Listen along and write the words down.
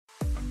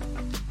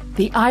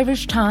the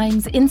Irish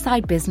Times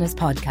Inside Business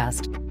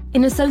podcast,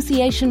 in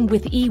association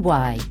with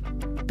EY,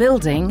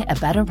 building a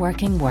better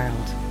working world.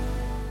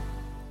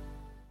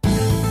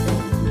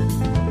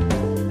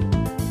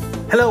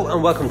 Hello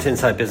and welcome to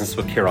Inside Business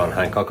with Ciarán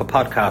Hancock, a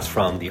podcast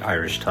from the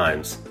Irish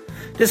Times.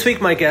 This week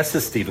my guest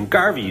is Stephen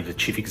Garvey, the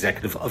Chief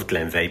Executive of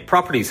Glenveagh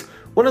Properties,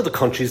 one of the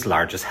country's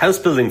largest house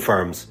building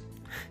firms.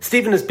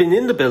 Stephen has been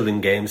in the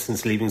building game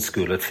since leaving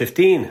school at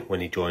 15,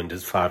 when he joined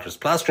his father's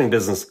plastering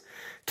business.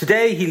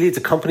 Today he leads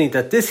a company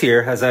that this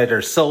year has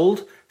either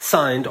sold,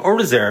 signed or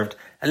reserved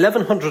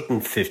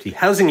 1,150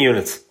 housing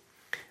units.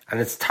 And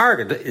its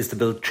target is to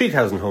build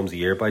 3,000 homes a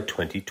year by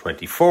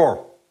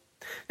 2024.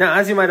 Now,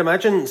 as you might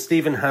imagine,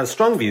 Stephen has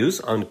strong views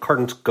on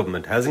current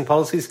government housing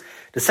policies,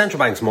 the central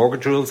bank's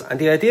mortgage rules and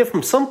the idea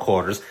from some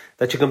quarters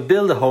that you can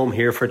build a home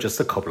here for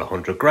just a couple of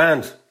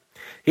 $100,000.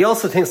 He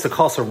also thinks the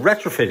cost of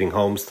retrofitting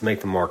homes to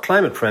make them more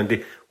climate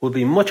friendly will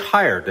be much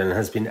higher than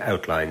has been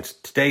outlined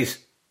to date.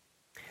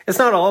 It's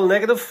not all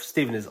negative.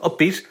 Stephen is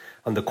upbeat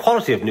on the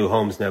quality of new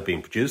homes now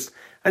being produced,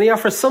 and he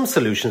offers some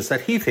solutions that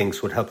he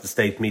thinks would help the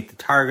state meet the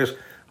target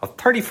of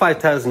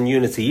 35,000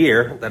 units a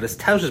year that is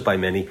touted by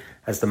many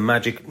as the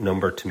magic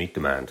number to meet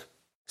demand.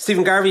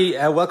 Stephen Garvey,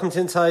 welcome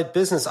to Inside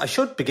Business. I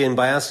should begin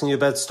by asking you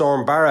about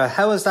Storm Barra.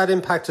 How has that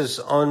impacted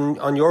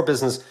on your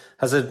business?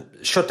 Has it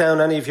shut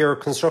down any of your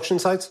construction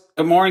sites?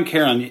 Good morning,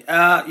 Ciarán.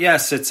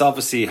 Yes, it's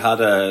obviously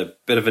had a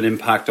bit of an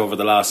impact over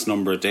the last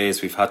number of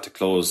days. We've had to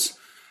close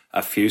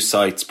a few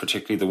sites,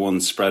 particularly the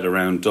ones spread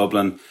around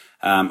Dublin.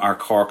 Our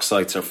Cork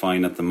sites are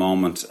fine at the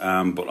moment,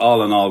 but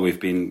all in all, we've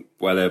been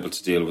well able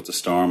to deal with the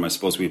storm. I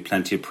suppose we had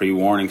plenty of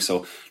pre-warning,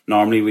 so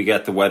normally we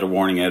get the weather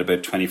warning out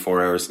about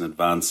 24 hours in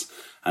advance,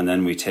 and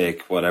then we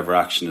take whatever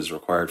action is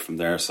required from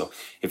there. So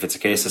if it's a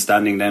case of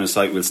standing down a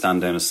site, we'll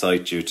stand down a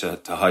site due to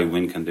high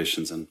wind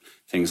conditions and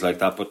things like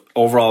that. But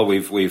overall,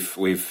 we've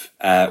braced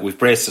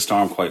the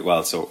storm quite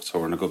well, so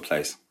we're in a good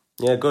place.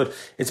 Yeah, good.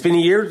 It's been a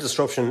year of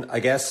disruption, I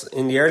guess.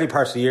 In the early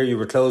part of the year, you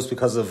were closed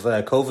because of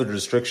COVID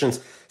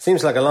restrictions.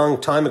 Seems like a long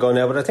time ago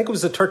now, but I think it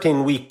was a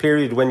 13-week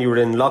period when you were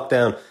in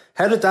lockdown.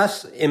 How did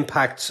that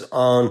impact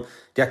on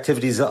the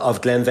activities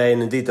of Glenveagh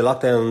and indeed the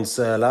lockdowns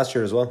last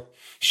year as well?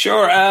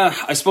 Sure.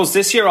 I suppose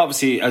this year,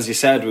 obviously, as you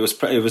said, it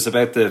was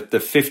about the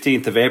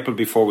 15th of April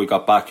before we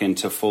got back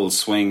into full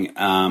swing.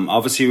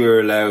 Obviously, we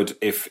were allowed,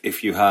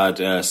 if you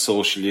had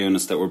social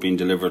units that were being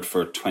delivered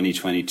for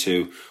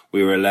 2022,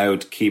 we were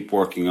allowed to keep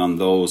working on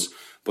those.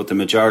 But the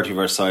majority of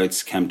our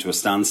sites came to a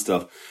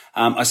standstill.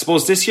 I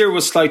suppose this year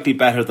was slightly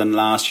better than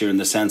last year in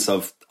the sense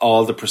of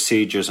all the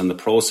procedures and the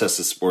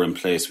processes were in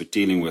place with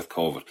dealing with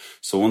COVID.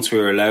 So once we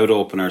were allowed to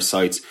open our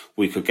sites,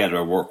 we could get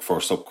our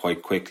workforce up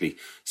quite quickly.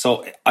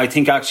 So I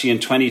think actually in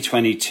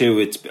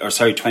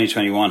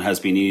 2021 has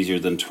been easier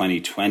than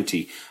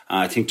 2020.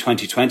 I think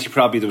 2020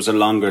 probably there was a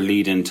longer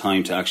lead in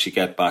time to actually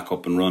get back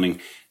up and running.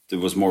 There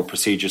was more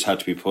procedures had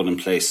to be put in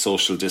place,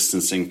 social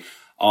distancing.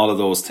 All of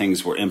those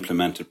things were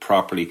implemented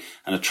properly,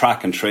 and a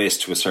track and trace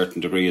to a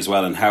certain degree as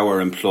well, and how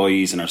our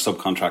employees and our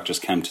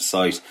subcontractors came to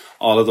site.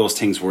 All of those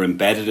things were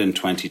embedded in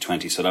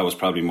 2020, so that was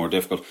probably more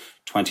difficult.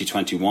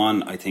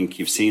 2021, I think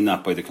you've seen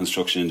that by the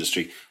construction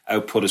industry.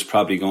 Output is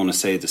probably going to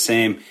stay the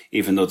same,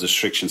 even though the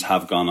restrictions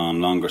have gone on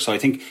longer. So I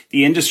think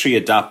the industry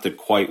adapted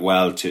quite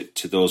well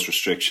to those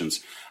restrictions.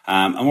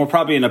 And we're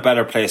probably in a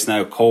better place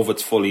now.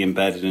 COVID's fully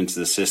embedded into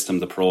the system,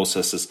 the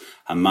processes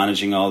and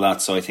managing all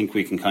that. So I think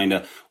we can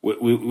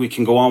we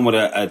can go on with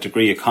a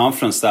degree of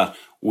confidence that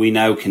we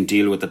now can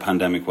deal with the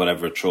pandemic,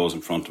 whatever it throws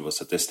in front of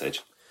us at this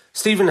stage.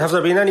 Stephen, have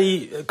there been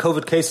any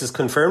COVID cases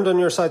confirmed on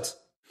your sites?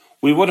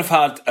 We would have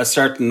had a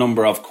certain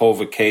number of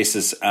COVID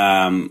cases.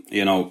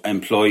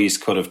 Employees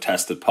could have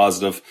tested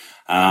positive.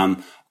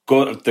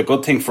 The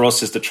good thing for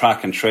us is the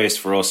track and trace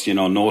for us,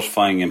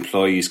 notifying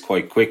employees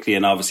quite quickly,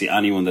 and obviously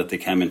anyone that they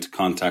came into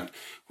contact,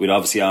 we'd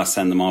obviously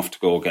send them off to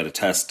go get a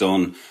test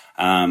done.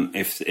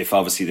 If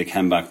obviously they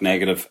came back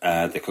negative,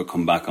 they could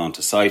come back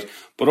onto site.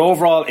 But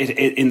overall,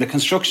 in the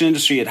construction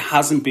industry, it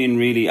hasn't been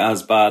really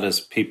as bad as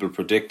people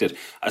predicted.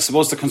 I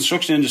suppose the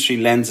construction industry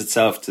lends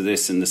itself to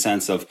this in the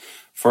sense of,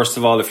 first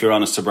of all, if you're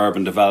on a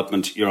suburban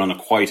development, you're on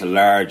quite a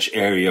large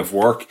area of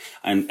work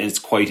and it's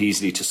quite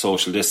easily to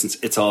social distance.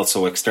 It's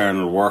also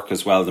external work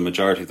as well. The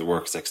majority of the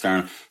work is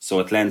external,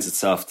 so it lends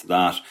itself to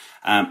that.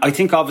 I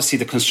think obviously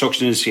the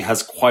construction industry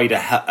has quite a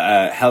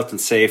health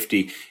and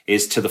safety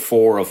is to the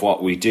fore of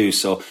what we do.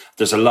 So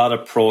there's a lot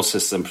of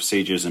processes and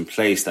procedures in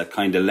place that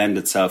kind of lend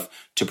itself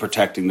to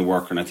protecting the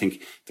worker. And I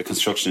think the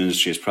construction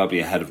industry is probably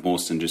ahead of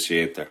most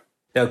industry out there.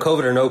 Now,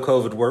 COVID or no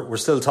COVID, we're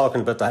still talking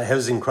about the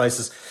housing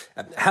crisis.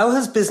 How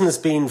has business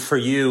been for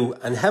you,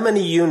 and how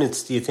many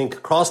units do you think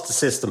across the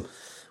system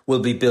will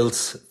be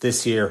built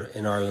this year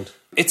in Ireland?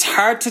 It's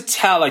hard to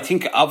tell. I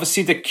think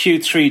obviously the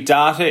Q3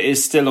 data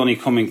is still only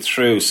coming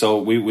through.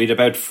 So we'd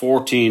about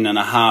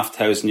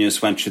 14,500 units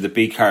went through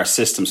the BCAR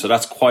system. So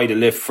that's quite a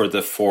lift for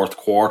the fourth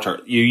quarter.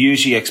 You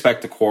usually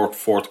expect the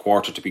fourth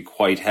quarter to be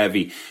quite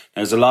heavy.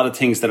 There's a lot of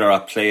things that are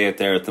at play out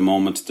there at the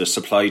moment. There's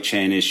supply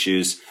chain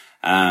issues,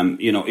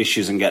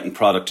 issues in getting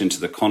product into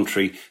the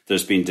country.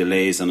 There's been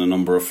delays on a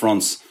number of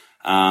fronts.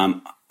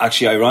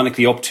 Actually,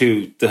 ironically, up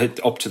to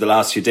the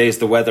last few days,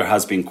 the weather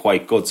has been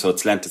quite good, so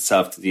it's lent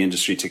itself to the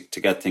industry to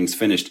get things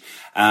finished.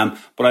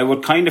 But I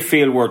would kind of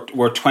feel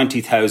we're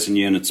 20,000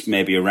 units,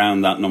 maybe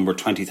around that number,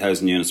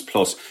 20,000 units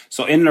plus.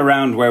 So in and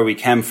around where we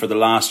came for the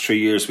last 3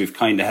 years, we've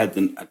kind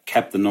of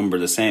kept the number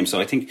the same. So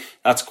I think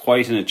that's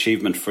quite an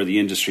achievement for the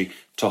industry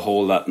to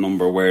hold that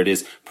number where it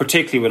is,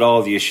 particularly with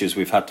all the issues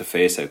we've had to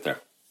face out there.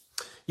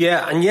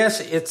 Yeah, and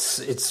yet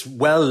it's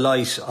well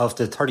light of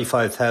the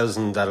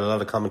 35,000 that a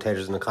lot of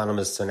commentators and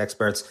economists and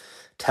experts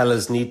tell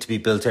us need to be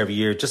built every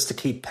year just to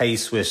keep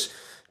pace with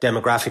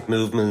demographic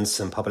movements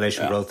and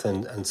population growth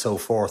and so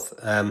forth.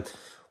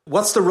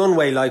 What's the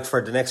runway like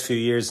for the next few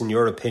years, in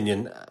your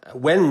opinion?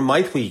 When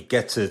might we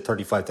get to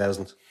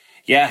 35,000?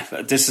 Yeah,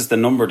 this is the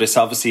number. This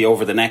obviously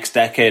over the next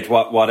decade,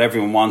 what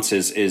everyone wants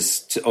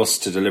is us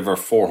to deliver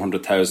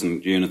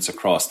 400,000 units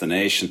across the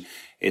nation.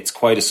 It's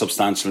quite a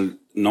substantial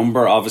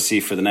number.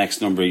 Obviously, for the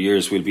next number of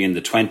years, we'll be in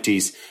the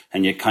 20s,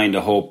 and you kind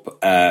of hope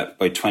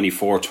by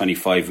 24,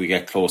 25, we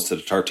get close to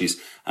the 30s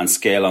and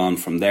scale on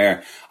from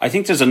there. I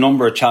think there's a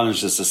number of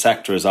challenges the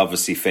sector is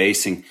obviously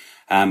facing.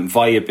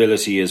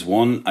 Viability is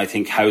one. I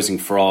think Housing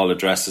for All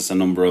addresses a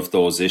number of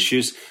those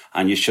issues,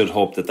 and you should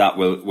hope that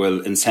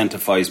will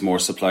incentivise more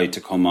supply to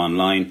come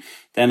online.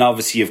 Then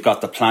obviously you've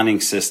got the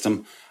planning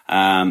system.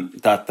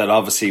 That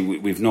obviously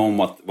we've known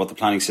what the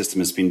planning system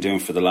has been doing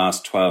for the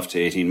last 12 to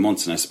 18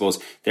 months. And I suppose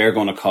they're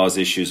going to cause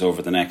issues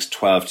over the next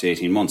 12 to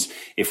 18 months.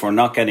 If we're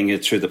not getting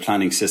it through the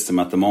planning system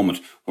at the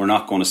moment, we're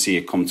not going to see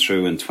it come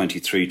through in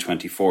 23,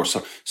 24.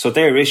 So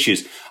there are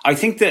issues. I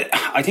think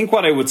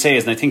what I would say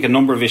is, and I think a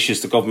number of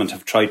issues the government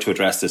have tried to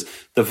address this,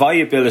 the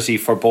viability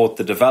for both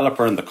the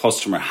developer and the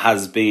customer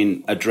has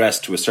been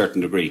addressed to a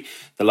certain degree.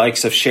 The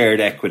likes of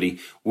shared equity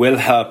will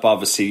help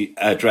obviously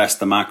address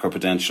the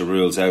macro-prudential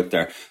rules out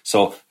there.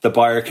 So the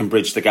buyer can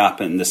bridge the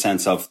gap in the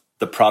sense of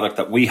the product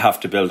that we have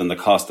to build and the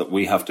cost that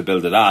we have to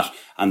build it at,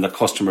 and the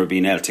customer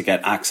being able to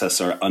get access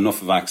or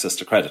enough of access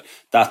to credit.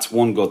 That's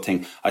one good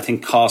thing. I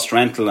think cost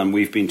rental, and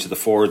we've been to the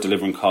fore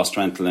delivering cost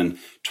rental in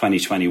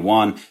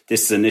 2021.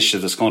 This is an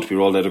initiative that's going to be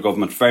rolled out of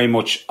government. Very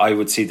much, I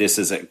would see this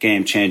as a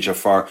game changer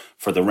for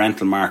the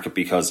rental market,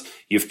 because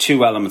you have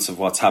two elements of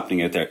what's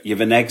happening out there. You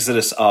have an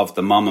exodus of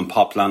the mom and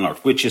pop landlord,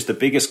 which is the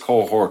biggest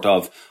cohort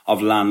of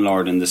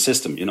landlord in the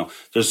system. You know,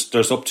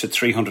 there's up to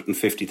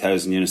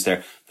 350,000 units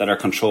there that are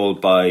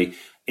controlled by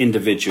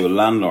individual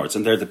landlords,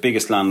 and they're the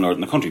biggest landlord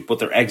in the country, but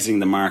they're exiting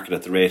the market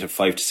at the rate of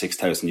 5,000 to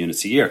 6,000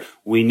 units a year.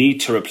 We need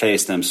to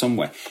replace them some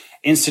way.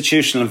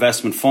 Institutional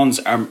investment funds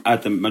are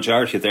at the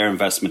majority of their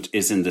investment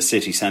is in the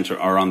city centre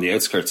or on the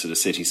outskirts of the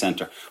city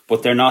centre,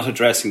 but they're not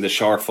addressing the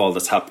shortfall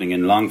that's happening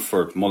in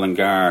Longford,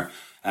 Mullingar,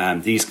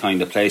 these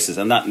kind of places,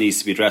 and that needs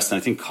to be addressed. And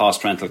I think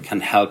cost rental can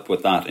help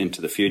with that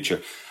into the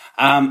future.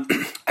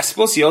 I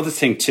suppose the other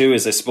thing too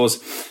is,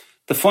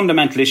 the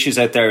fundamental issues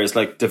out there is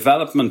like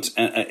development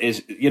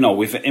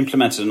we've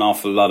implemented an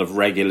awful lot of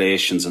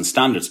regulations and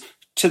standards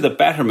to the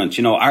betterment.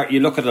 You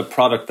look at a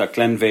product that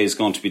Glenveagh is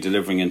going to be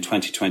delivering in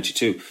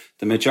 2022,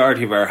 the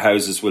majority of our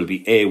houses will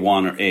be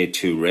A1 or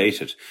A2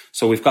 rated.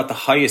 So we've got the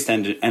highest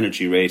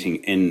energy rating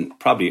in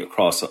probably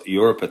across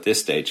Europe at this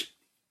stage,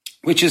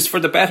 which is for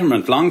the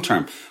betterment long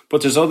term.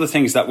 But there's other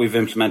things that we've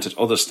implemented,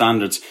 other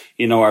standards,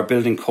 our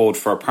building code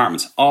for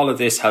apartments. All of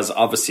this has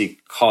obviously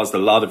caused a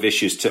lot of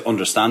issues to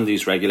understand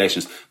these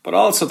regulations, but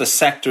also the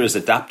sector is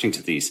adapting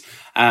to these.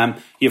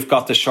 You've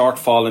got the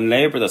shortfall in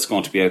labour that's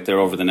going to be out there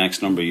over the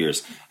next number of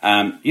years.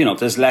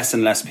 There's less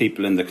and less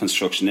people in the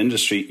construction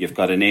industry. You've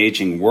got an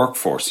ageing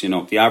workforce.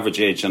 The average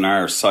age on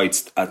our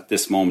sites at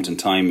this moment in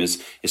time is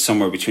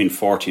somewhere between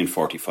 40 and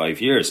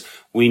 45 years.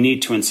 We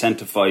need to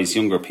incentivise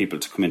younger people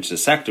to come into the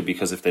sector,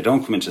 because if they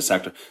don't come into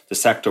the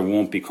sector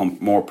won't become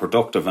more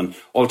productive, and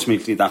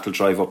ultimately that'll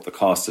drive up the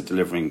cost of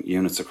delivering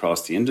units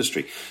across the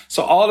industry.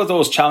 So all of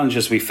those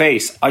challenges we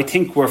face, I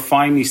think we're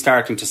finally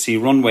starting to see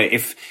runway.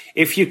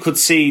 If you could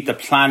see the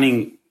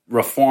planning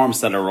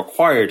reforms that are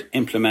required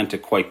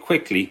implemented quite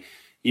quickly,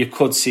 you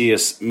could see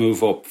us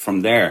move up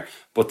from there.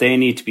 But they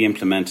need to be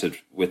implemented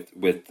with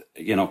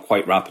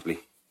quite rapidly.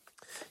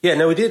 Yeah,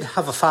 now we did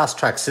have a fast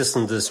track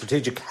system, the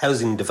Strategic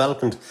Housing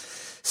Development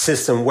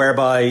System,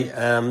 whereby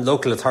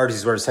local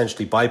authorities were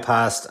essentially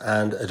bypassed,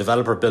 and a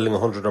developer building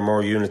 100 or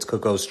more units could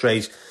go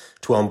straight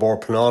to An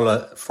Bord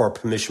Pleanála for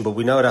permission. But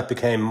we know that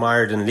became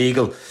mired in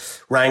legal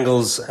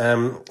wrangles.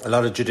 A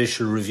lot of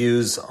judicial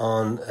reviews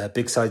on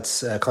big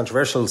sites,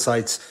 controversial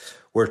sites,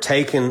 were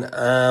taken.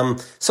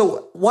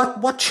 So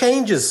what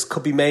changes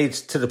could be made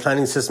to the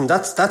planning system?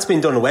 That's been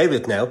done away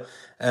with now.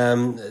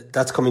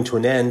 That's coming to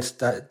an end,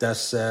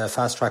 that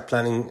fast track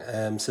planning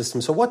system.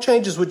 So what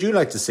changes would you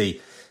like to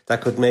see that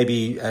could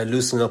maybe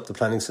loosen up the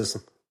planning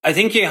system? I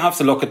think you have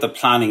to look at the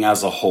planning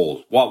as a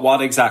whole.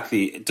 What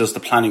exactly does the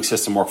planning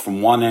system work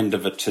from one end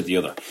of it to the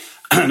other?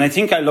 And I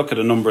think I look at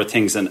a number of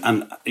things,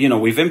 and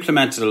we've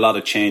implemented a lot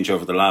of change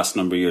over the last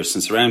number of years.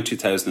 Since around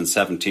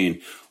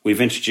 2017,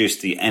 we've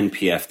introduced the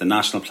NPF, the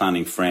National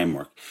Planning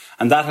Framework,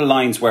 and that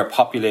aligns where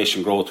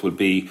population growth will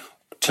be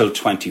till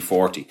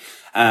 2040.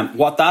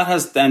 What that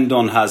has then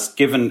done has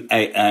given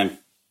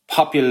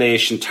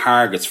population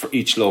targets for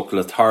each local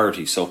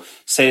authority. So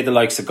say the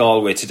likes of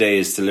Galway today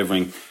is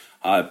delivering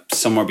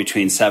somewhere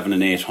between 700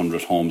 and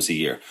 800 homes a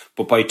year.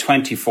 But by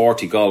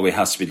 2040, Galway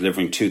has to be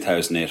delivering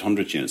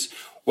 2,800 units.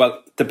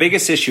 Well, the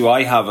biggest issue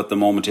I have at the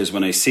moment is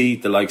when I see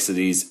the likes of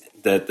these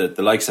the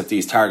likes of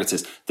these targets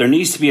is there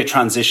needs to be a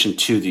transition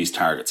to these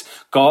targets.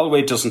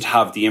 Galway doesn't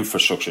have the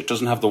infrastructure. It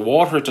doesn't have the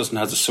water. It doesn't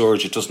have the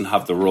sewage. It doesn't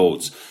have the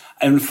roads.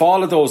 And if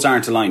all of those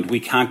aren't aligned, we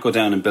can't go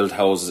down and build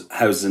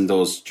houses in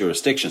those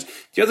jurisdictions.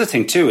 The other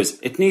thing too is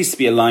it needs to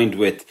be aligned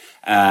with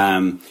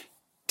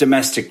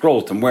domestic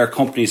growth and where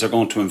companies are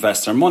going to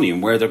invest their money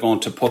and where they're going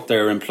to put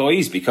their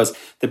employees, because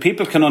the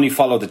people can only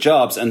follow the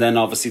jobs, and then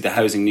obviously the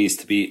housing needs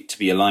to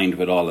be aligned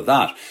with all of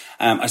that.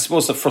 I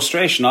suppose the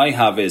frustration I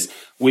have is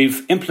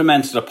we've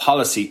implemented a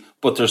policy,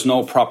 but there's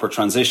no proper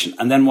transition.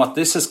 And then what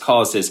this has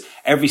caused is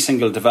every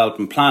single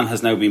development plan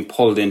has now been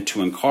pulled in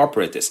to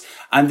incorporate this.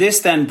 And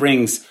this then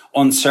brings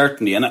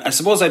uncertainty. And I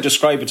suppose I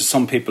describe it to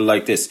some people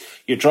like this.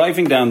 You're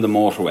driving down the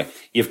motorway.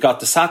 You've got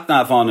the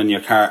sat-nav on in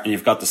your car and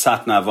you've got the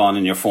sat-nav on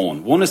in your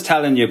phone. One is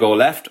telling you go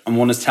left and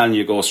one is telling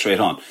you go straight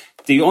on.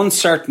 The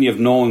uncertainty of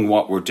knowing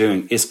what we're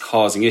doing is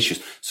causing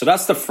issues. So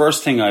that's the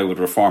first thing I would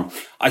reform.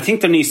 I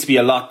think there needs to be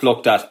a lot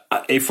looked at.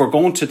 If we're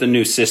going to the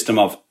new system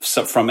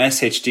from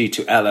SHD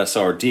to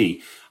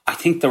LSRD, I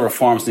think the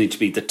reforms need to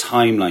be the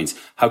timelines,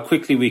 how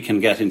quickly we can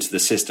get into the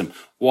system,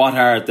 what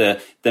are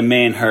the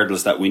main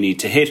hurdles that we need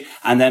to hit,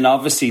 and then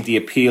obviously the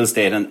appeals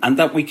date, and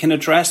that we can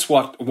address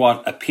what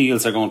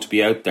appeals are going to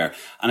be out there.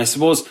 And I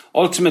suppose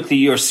ultimately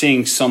you're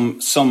seeing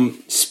some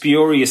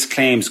spurious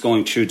claims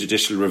going through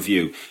judicial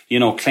review,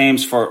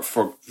 claims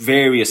for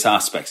various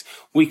aspects.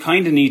 We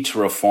kind of need to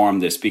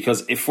reform this,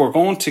 because if we're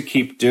going to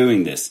keep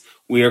doing this,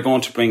 we're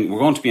going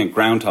to be on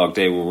Groundhog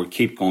Day where we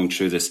keep going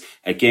through this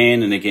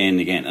again and again and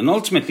again. And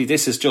ultimately,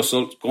 this is just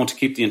going to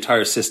keep the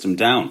entire system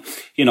down.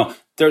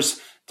 There's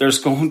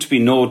going to be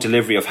no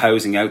delivery of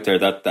housing out there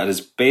that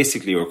is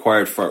basically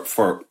required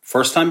for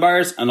first-time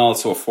buyers and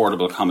also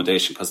affordable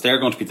accommodation, because they're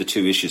going to be the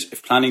two issues.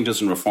 If planning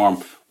doesn't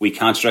reform, we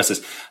can't address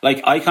this.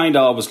 Like, I kind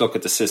of always look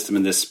at the system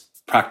in this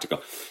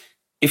practical.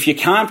 If you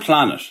can't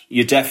plan it,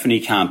 you definitely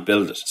can't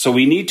build it. So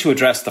we need to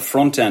address the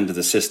front end of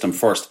the system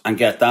first and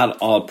get that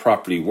all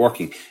properly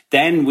working.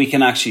 Then we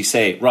can actually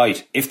say,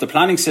 right, if the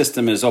planning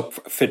system is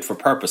fit for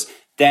purpose,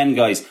 then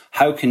guys,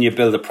 how can you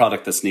build a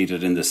product that's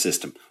needed in the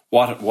system?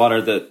 What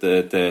are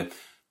the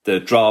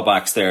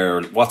drawbacks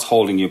there? What's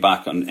holding you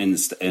back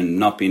in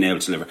not being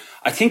able to deliver?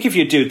 I think if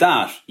you do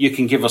that, you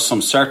can give us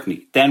some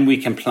certainty. Then we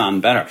can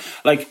plan better.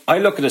 Like, I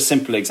look at a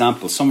simple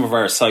example. Some of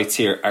our sites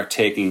here are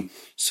taking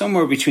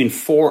somewhere between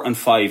 4 and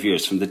 5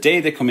 years from the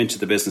day they come into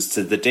the business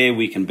to the day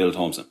we can build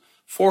homes in.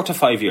 4 to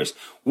 5 years.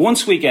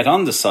 Once we get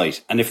on the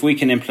site and if we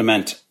can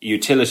implement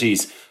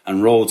utilities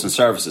and roads and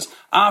services,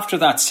 after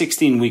that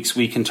 16 weeks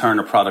we can turn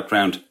a product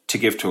around to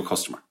give to a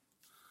customer.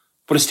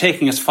 But it's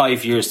taking us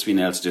 5 years to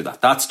be able to do that.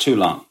 That's too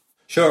long.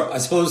 Sure. I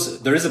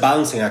suppose there is a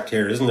balancing act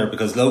here, isn't there?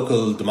 Because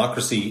local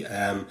democracy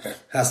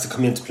has to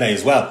come into play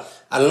as well.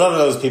 And a lot of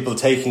those people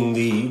taking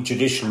the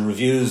judicial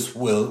reviews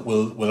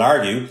will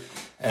argue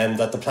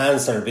that the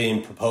plans that are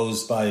being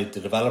proposed by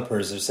the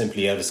developers are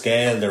simply out of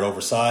scale, they're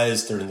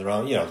oversized, they're in the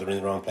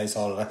wrong place,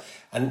 all of that,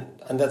 and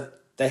that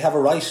they have a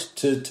right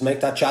to make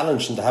that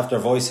challenge and to have their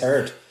voice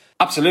heard.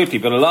 Absolutely,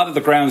 but a lot of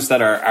the grounds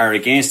that are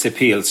against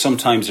appeal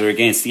sometimes are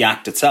against the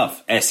Act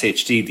itself,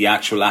 SHD, the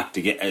actual Act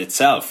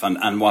itself,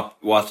 and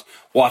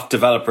what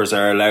developers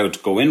are allowed to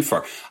go in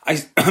for. I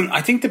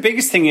think the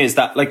biggest thing is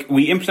that, like,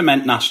 we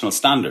implement national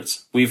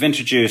standards. We've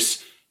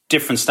introduced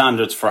different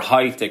standards for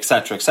height,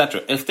 etc.,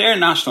 etc. If they're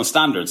national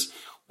standards,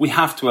 we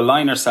have to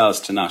align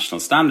ourselves to national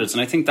standards.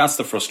 And I think that's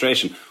the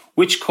frustration.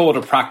 Which code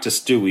of practice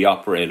do we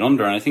operate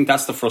under? And I think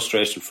that's the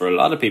frustration for a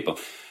lot of people.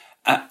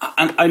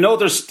 And I know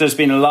there's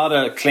been a lot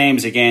of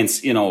claims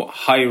against,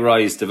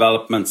 high-rise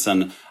developments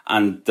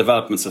and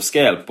developments of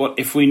scale. But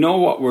if we know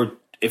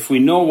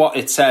what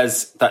it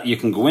says that you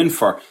can go in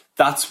for,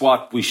 that's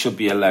what we should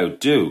be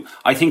allowed to do.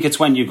 I think it's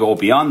when you go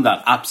beyond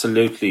that,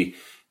 absolutely,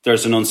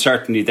 there's an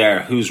uncertainty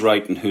there, who's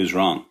right and who's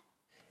wrong.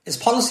 Is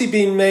policy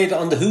being made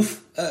on the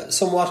hoof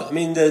somewhat? I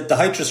mean, the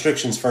height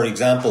restrictions, for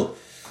example,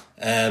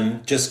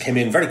 just came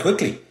in very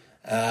quickly.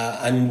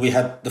 And we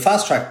had the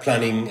fast-track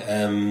planning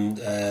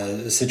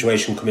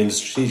situation come in, the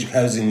strategic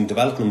housing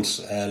development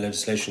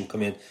legislation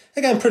come in,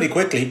 again, pretty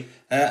quickly.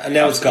 And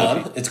now Absolutely.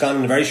 It's gone. It's gone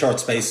in a very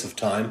short space of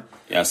time.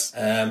 Yes.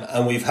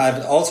 And we've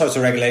had all sorts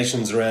of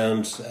regulations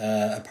around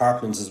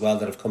apartments as well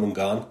that have come and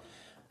gone.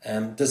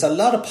 There's a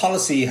lot of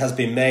policy has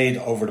been made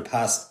over the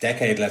past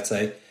decade, let's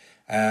say,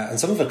 and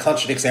some of it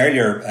contradicts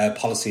earlier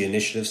policy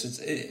initiatives.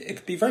 It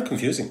could be very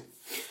confusing.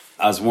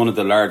 As one of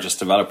the largest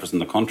developers in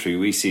the country,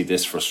 we see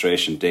this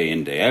frustration day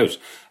in, day out.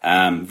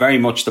 Very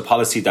much the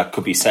policy that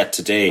could be set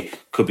today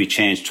could be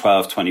changed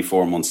 12,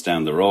 24 months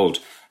down the road.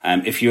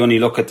 If you only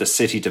look at the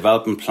city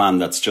development plan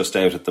that's just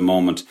out at the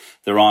moment,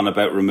 they're on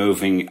about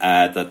removing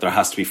that there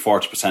has to be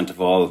 40%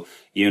 of all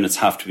units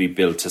have to be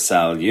built to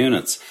sell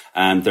units.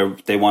 And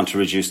they want to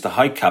reduce the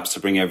height caps to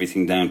bring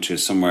everything down to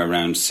somewhere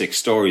around 6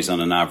 stories on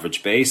an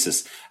average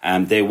basis.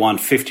 And they want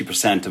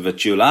 50% of a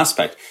dual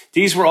aspect.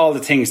 These were all the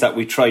things that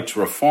we tried to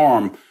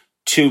reform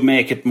to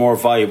make it more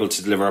viable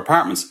to deliver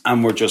apartments.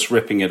 And we're just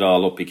ripping it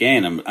all up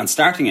again and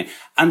starting it.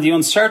 And the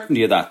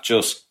uncertainty of that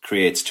just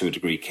creates, to a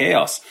degree,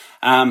 chaos.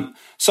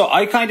 So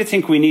I kind of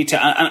think we need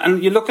to,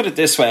 and you look at it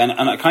this way, and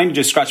I kind of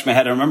just scratched my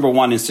head. I remember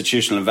one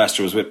institutional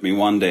investor was with me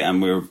one day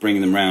and we were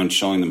bringing them around,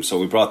 showing them. So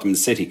we brought them in the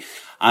city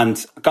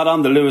and got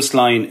on the Lewis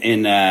line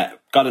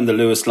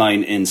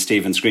in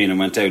Stephen's Green and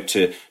went out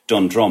to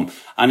Dundrum.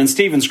 And in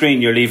Stephen's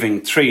Green, you're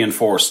leaving 3 and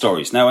 4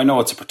 stories. Now, I know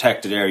it's a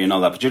protected area and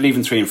all that, but you're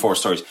leaving 3 and 4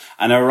 stories.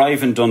 And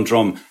arrive in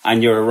Dundrum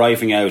and you're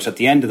arriving out at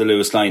the end of the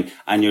Lewis line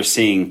and you're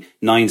seeing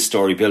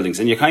 9-story buildings.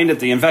 And you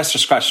the investor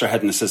scratched their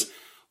head and says,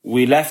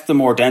 we left the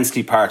more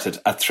densely parted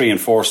at 3 and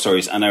 4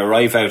 stories and I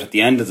arrive out at the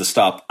end of the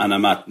stop and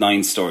I'm at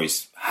 9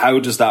 stories. How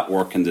does that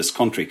work in this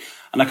country?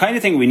 And I kind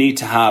of think we need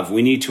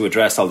to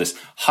address all this.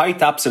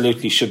 Height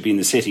absolutely should be in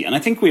the city. And I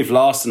think we've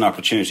lost an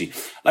opportunity.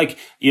 Like,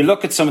 you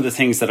look at some of the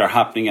things that are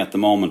happening at the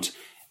moment.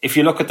 If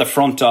you look at the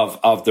front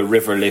of the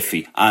River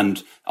Liffey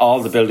and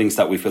all the buildings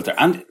that we've built there,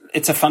 and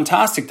it's a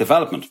fantastic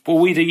development, but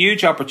we had a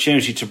huge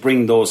opportunity to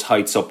bring those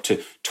heights up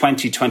to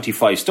 20,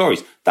 25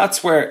 stories.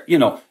 That's where,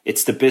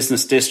 it's the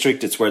business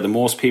district. It's where the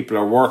most people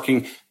are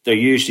working. They're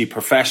usually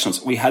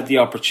professionals. We had the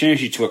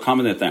opportunity to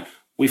accommodate them.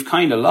 We've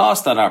kind of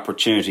lost that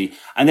opportunity.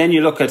 And then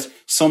you look at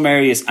some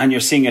areas and you're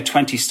seeing a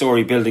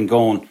 20-story building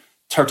going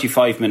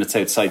 35 minutes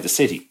outside the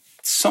city.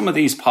 Some of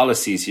these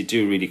policies you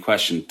do really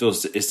question,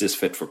 is this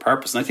fit for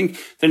purpose? And I think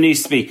there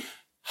needs to be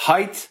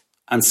height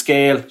and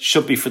scale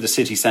should be for the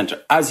city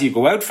centre. As you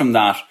go out from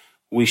that,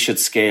 we should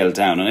scale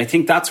down. And I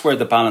think that's where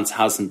the balance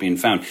hasn't been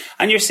found.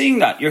 And you're seeing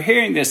that. You're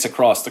hearing this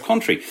across the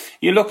country.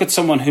 You look at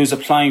someone who's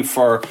applying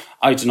for,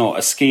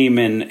 a scheme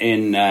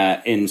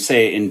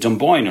in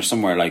Dunboyne or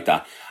somewhere like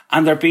that.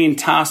 And they're being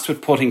tasked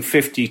with putting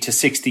 50 to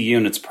 60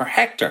 units per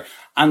hectare.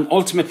 And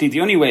ultimately, the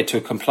only way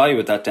to comply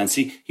with that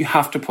density, you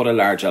have to put a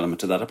large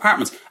element of that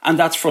apartments. And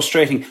that's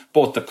frustrating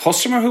both the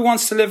customer who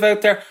wants to live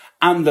out there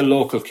and the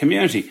local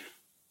community.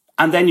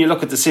 And then you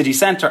look at the city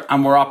centre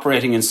and we're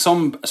operating in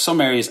some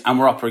areas and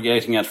we're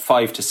operating at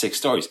 5 to 6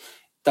 stories.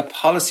 The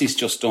policies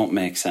just don't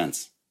make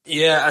sense.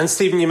 Yeah, and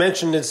Stephen, you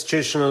mentioned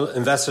institutional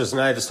investors,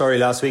 and I had a story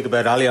last week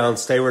about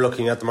Allianz. They were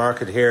looking at the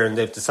market here and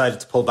they've decided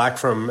to pull back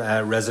from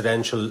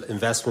residential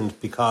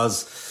investment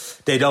because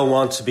they don't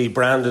want to be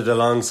branded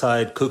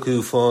alongside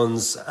cuckoo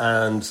funds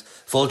and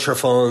vulture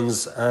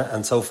funds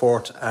and so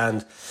forth.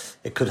 And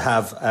it could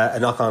have a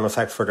knock-on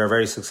effect for their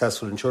very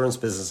successful insurance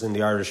business in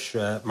the Irish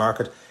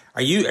market.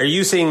 Are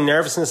you seeing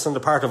nervousness on the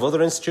part of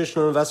other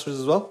institutional investors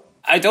as well?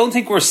 I don't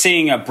think we're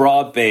seeing a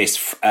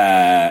broad-based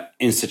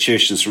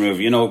institutions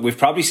remove. We've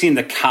probably seen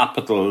the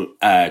capital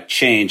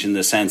change in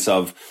the sense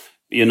of,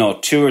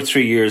 2 or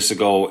 3 years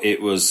ago,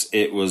 it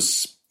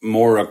was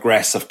more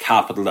aggressive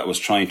capital that was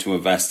trying to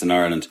invest in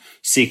Ireland,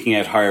 seeking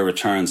out higher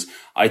returns.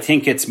 I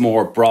think it's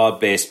more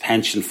broad-based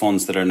pension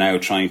funds that are now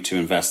trying to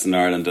invest in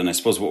Ireland. And I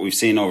suppose what we've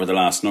seen over the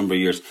last number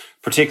of years,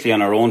 particularly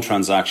on our own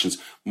transactions,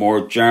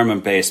 more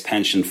German-based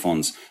pension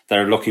funds that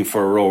are looking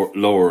for a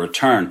lower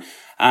return.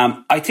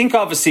 I think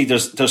obviously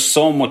there's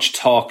so much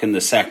talk in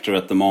the sector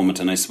at the moment.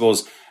 And I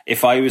suppose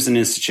if I was an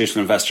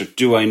institutional investor,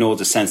 do I know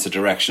the sense of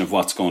direction of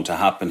what's going to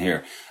happen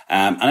here?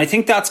 And I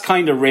think that's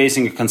kind of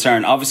raising a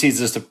concern. Obviously,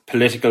 there's a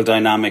political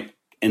dynamic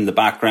in the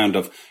background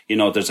of,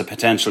 there's a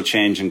potential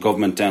change in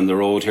government down the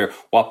road here.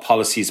 What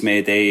policies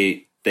may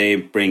they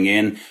bring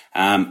in?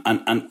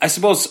 And I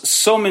suppose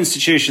some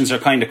institutions are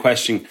kind of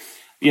questioning,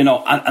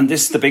 and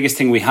this is the biggest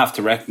thing we have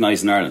to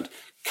recognise in Ireland.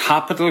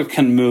 Capital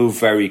can move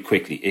very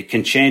quickly. It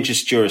can change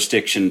its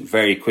jurisdiction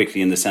very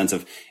quickly in the sense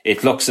of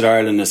it looks at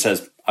Ireland and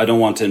says, I don't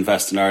want to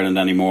invest in Ireland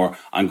anymore.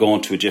 I'm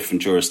going to a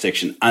different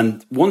jurisdiction.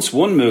 And once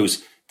one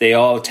moves, they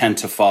all tend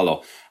to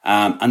follow.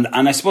 And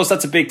I suppose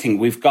that's a big thing.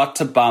 We've got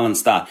to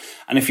balance that.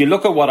 And if you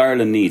look at what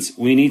Ireland needs,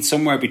 we need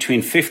somewhere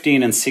between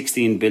 15 and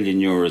 16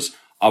 billion euros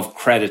of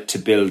credit to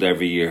build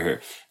every year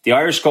here. The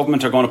Irish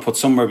government are going to put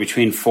somewhere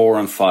between 4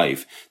 and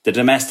 5. The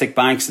domestic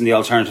banks and the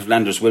alternative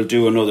lenders will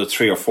do another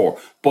 3 or 4.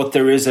 But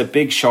there is a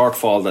big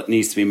shortfall that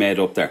needs to be made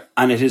up there.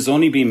 And it is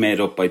only being made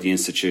up by the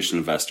institutional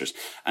investors.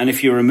 And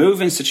if you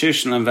remove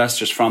institutional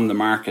investors from the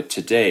market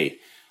today,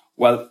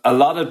 well, a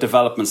lot of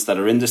developments that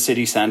are in the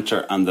city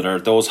centre and that are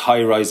those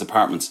high-rise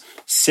apartments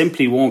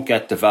simply won't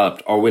get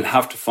developed, or we'll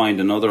have to find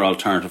another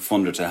alternative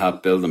funder to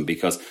help build them,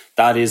 because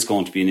that is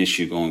going to be an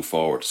issue going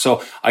forward.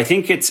 So I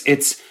think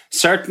it's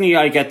certainly,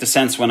 I get the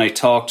sense when I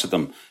talk to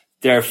them,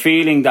 they're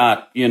feeling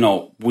that,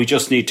 we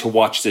just need to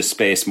watch this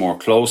space more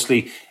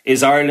closely.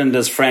 Is Ireland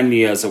as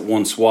friendly as it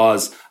once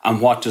was? And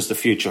what does the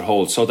future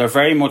hold? So they're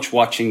very much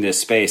watching this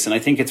space. And I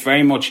think it's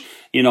very much,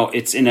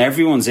 it's in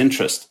everyone's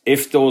interest.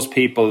 If those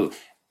people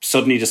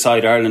suddenly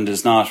decide Ireland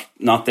is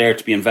not there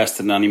to be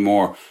invested in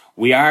anymore,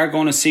 we are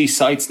going to see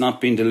sites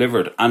not being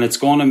delivered, and it's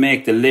going to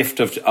make the lift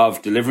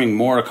of delivering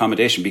more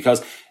accommodation,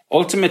 because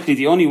ultimately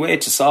the only way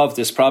to solve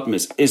this problem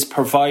is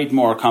provide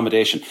more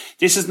accommodation.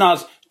 This is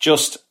not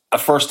just a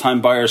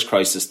first-time buyers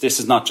crisis. This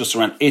is not just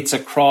around. It's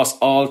across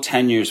all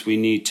tenures. We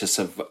need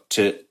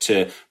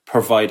to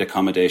provide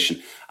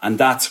accommodation, and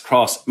that's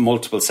across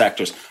multiple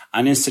sectors.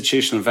 And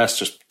institutional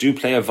investors do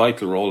play a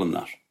vital role in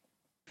that.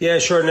 Yeah,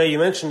 sure. Now, you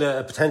mentioned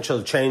a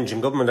potential change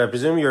in government. I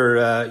presume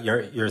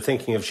you're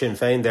thinking of Sinn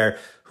Féin there,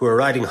 who are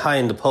riding high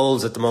in the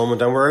polls at the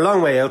moment, and we're a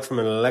long way out from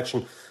an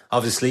election,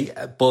 obviously.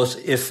 But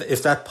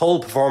if that poll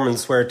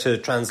performance were to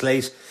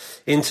translate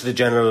into the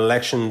general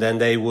election, then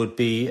they would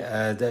be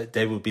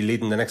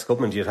leading the next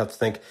government, you'd have to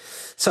think.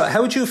 So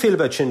how would you feel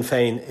about Sinn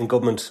Féin in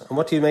government, and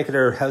what do you make of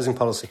their housing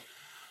policy?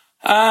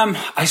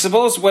 I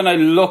suppose when I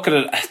look at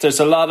it, there's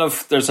a lot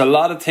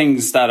of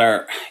things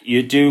that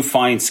you do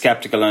find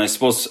sceptical, and I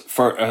suppose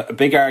for a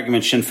big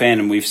argument, Sinn Féin,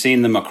 and we've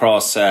seen them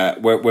across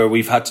where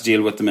we've had to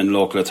deal with them in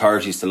local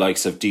authorities, the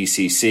likes of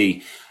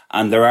DCC,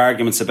 and their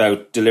arguments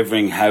about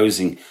delivering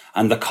housing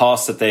and the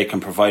cost that they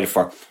can provide it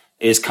for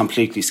is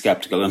completely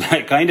sceptical. And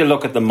I kind of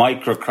look at the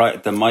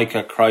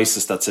mica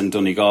crisis that's in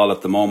Donegal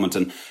at the moment,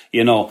 and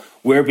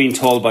we're being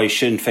told by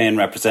Sinn Féin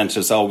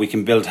representatives, we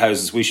can build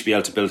houses, we should be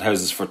able to build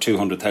houses for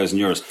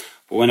 €200,000.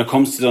 But when it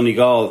comes to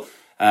Donegal,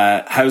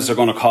 houses are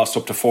going to cost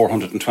up to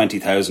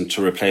 $420,000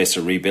 to replace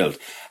or rebuild.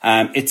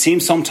 It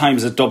seems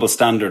sometimes a double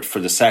standard for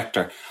the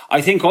sector. I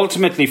think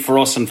ultimately for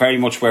us, and very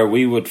much where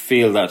we would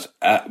feel that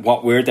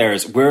what we're there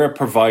is, we're a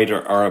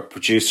provider or a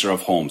producer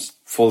of homes.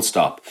 Full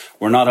stop.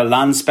 We're not a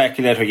land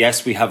speculator.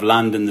 Yes, we have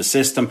land in the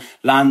system.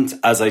 Land,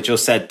 as I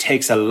just said,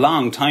 takes a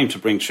long time to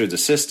bring through the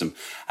system.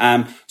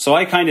 So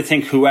I kind of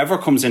think whoever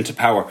comes into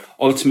power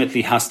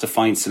ultimately has to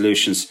find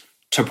solutions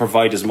to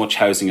provide as much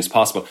housing as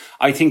possible.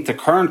 I think the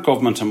current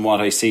government, and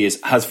what I see,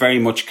 has very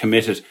much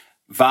committed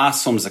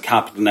vast sums of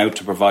capital now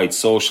to provide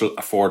social,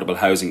 affordable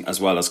housing as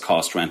well as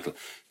cost rental.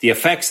 The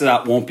effects of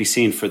that won't be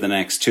seen for the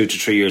next 2 to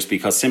 3 years,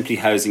 because simply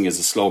housing is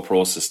a slow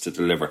process to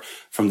deliver.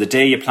 From the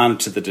day you plan it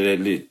to the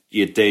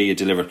day you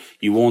deliver,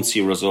 you won't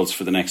see results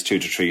for the next 2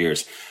 to 3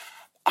 years.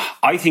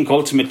 I think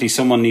ultimately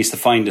someone needs to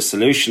find a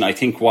solution. I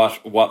think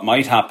what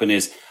might happen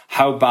is,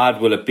 how bad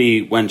will it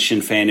be when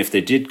Sinn Féin, if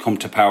they did come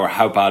to power,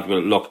 how bad will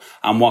it look,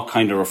 and what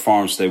kind of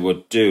reforms they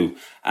would do.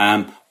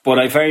 But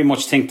I very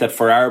much think that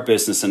for our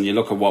business, and you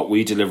look at what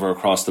we deliver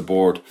across the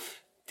board,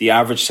 the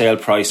average sale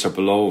price or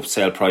below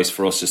sale price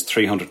for us is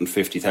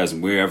 $350,000.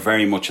 We are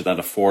very much at that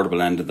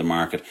affordable end of the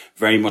market,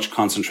 very much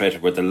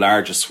concentrated where the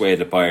largest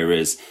swathe of buyer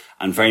is,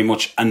 and very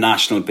much a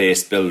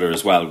national-based builder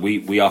as well.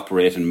 We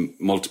operate in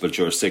multiple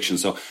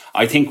jurisdictions. So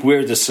I think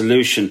we're the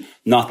solution,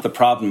 not the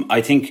problem.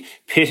 I think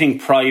pitting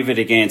private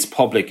against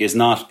public is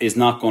not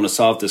going to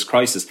solve this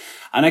crisis.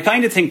 And I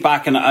kind of think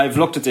back, and I've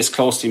looked at this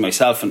closely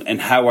myself,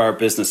 and how our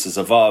business has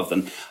evolved.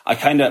 And I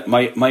kind of,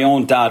 my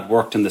own dad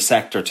worked in the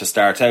sector to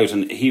start out,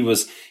 and he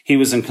was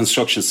in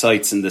construction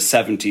sites in the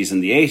 70s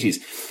and the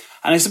 80s.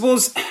 And I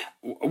suppose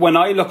when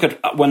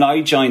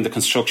I joined the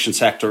construction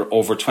sector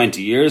over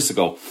 20 years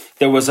ago,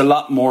 there was a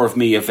lot more of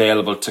me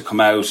available to come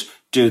out,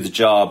 do the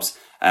jobs,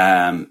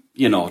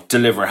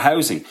 deliver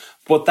housing.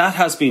 But that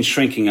has been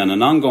shrinking on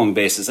an ongoing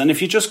basis. And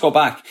if you just go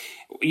back,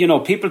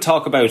 people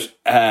talk about,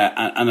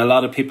 and a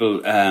lot of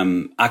people,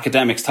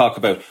 academics talk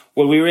about,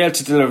 well, we were able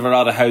to deliver a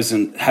lot of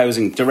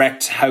housing,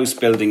 direct house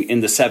building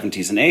in the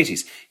 70s and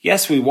 80s.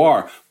 Yes, we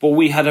were, but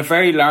we had a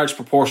very large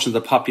proportion of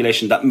the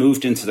population that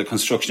moved into the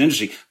construction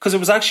industry, because it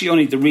was actually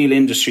only the real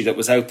industry that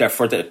was out there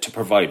to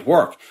provide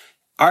work.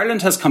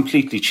 Ireland has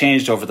completely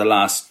changed over the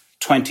last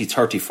 20,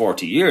 30,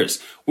 40 years.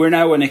 We're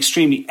now an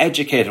extremely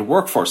educated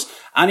workforce.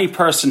 Any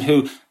person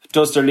who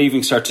does their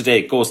Leaving Cert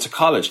today, goes to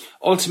college,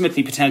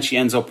 ultimately potentially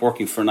ends up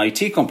working for an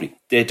IT company.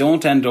 They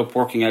don't end up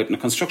working out in a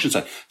construction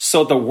site.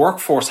 So the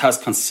workforce has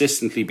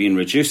consistently been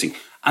reducing.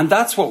 And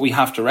that's what we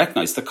have to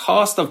recognise. The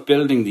cost of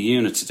building the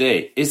unit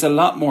today is a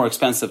lot more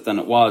expensive than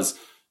it was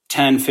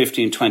 10,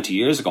 15, 20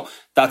 years ago.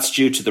 That's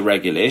due to the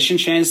regulation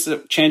changes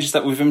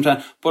that we've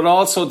implemented, but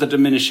also the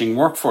diminishing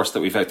workforce that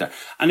we've out there.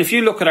 And if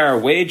you look at our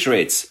wage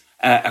rates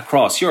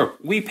across Europe,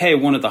 we pay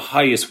one of the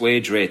highest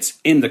wage rates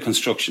in the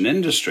construction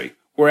industry.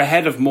 We're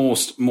ahead of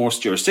most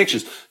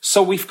jurisdictions.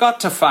 So we've got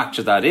to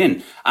factor that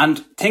in.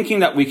 And thinking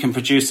that we can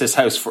produce this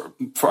house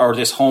or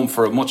this home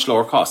for a much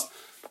lower cost,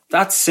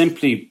 that's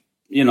simply,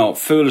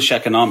 foolish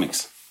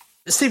economics.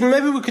 Stephen,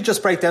 maybe we could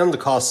just break down the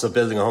costs of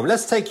building a home.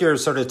 Let's take your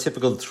sort of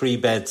typical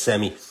 3-bed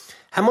semi.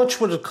 How much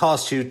would it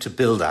cost you to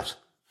build that?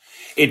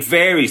 It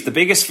varies. The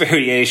biggest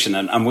variation,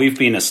 and we've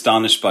been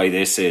astonished by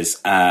this, is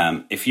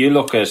if you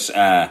look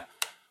at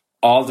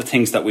all the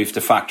things that we have to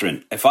factor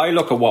in. If I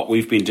look at what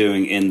we've been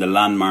doing in the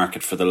land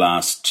market for the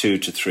last 2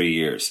 to 3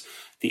 years,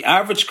 the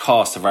average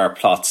cost of our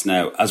plots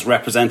now, as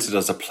represented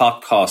as a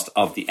plot cost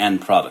of the end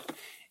product,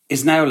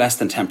 is now less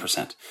than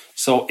 10%.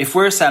 So if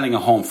we're selling a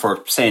home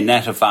for, say,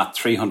 net of VAT,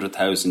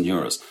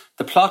 €300,000,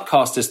 the plot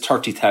cost is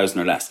 30,000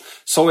 or less.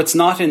 So it's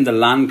not in the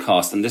land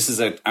cost, and this is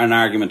an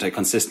argument I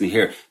consistently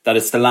hear, that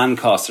it's the land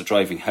cost of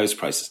driving house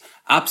prices.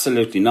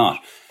 Absolutely not.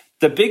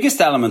 The biggest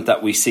element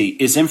that we see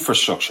is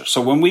infrastructure. So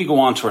when we go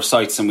onto our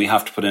sites and we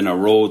have to put in our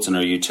roads and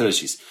our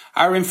utilities,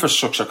 our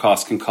infrastructure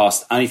costs can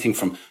cost anything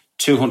from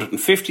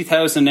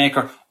 250,000 an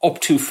acre up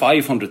to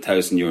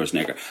 500,000 euros an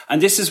acre.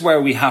 And this is where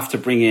we have to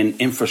bring in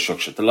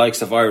infrastructure. The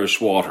likes of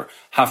Irish Water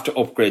have to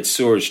upgrade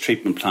sewage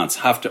treatment plants,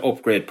 have to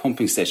upgrade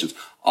pumping stations.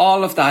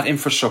 All of that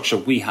infrastructure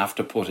we have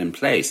to put in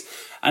place.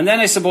 And then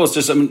I suppose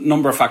there's a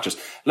number of factors,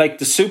 like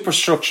the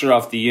superstructure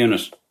of the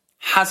unit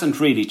hasn't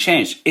really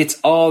changed. It's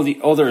all the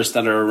others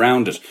that are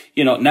around it.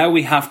 Now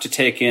we have to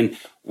take in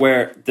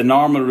where the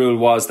normal rule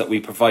was that we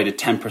provided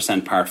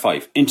 10% Part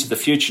 5. Into the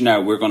future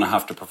now, we're going to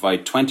have to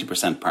provide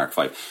 20% Part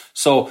 5.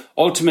 So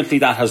ultimately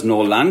that has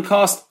no land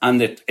cost,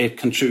 and it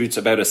contributes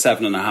about a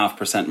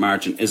 7.5%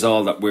 margin is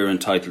all that we're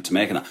entitled to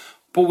making it.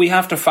 But we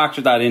have to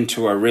factor that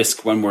into our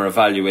risk when we're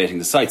evaluating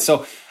the site.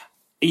 So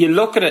you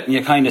look at it and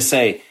you kind of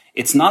say,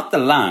 it's not the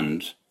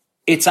land,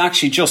 it's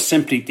actually just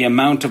simply the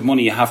amount of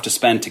money you have to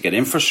spend to get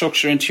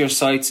infrastructure into your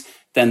sites,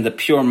 then the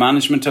pure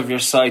management of your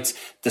sites,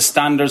 the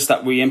standards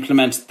that we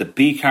implement, the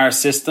BCAR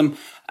system,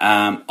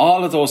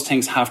 all of those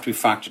things have to be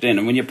factored in.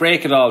 And when you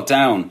break it all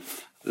down,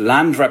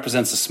 land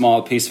represents a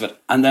small piece of it.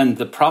 And then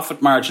the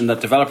profit margin that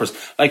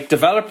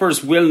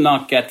developers will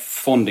not get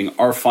funding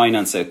or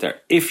finance out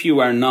there if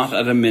you are not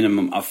at a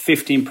minimum of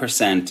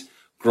 15%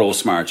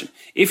 gross margin.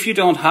 If you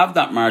don't have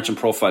that margin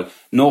profile,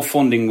 no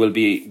funding will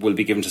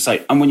be given to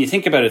site. And when you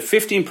think about it,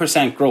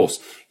 15% gross,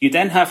 you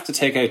then have to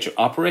take out your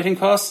operating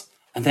costs,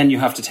 and then you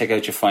have to take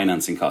out your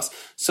financing costs.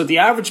 So the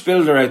average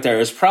builder out there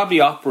is probably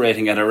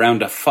operating at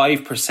around a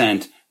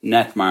 5%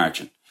 net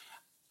margin.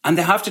 And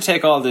they have to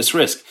take all this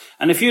risk.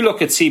 And if you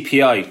look at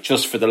CPI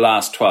just for the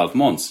last 12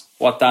 months,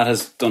 what that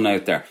has done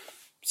out there,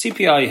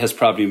 CPI has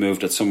probably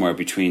moved at somewhere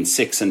between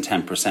 6 and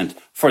 10%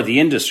 for the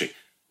industry.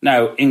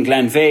 Now, in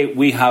Glenveagh,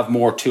 we have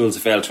more tools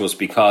available to us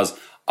because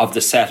of the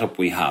setup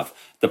we have,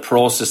 the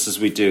processes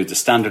we do, the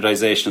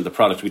standardization of the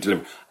product we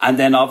deliver, and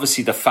then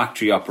obviously the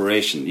factory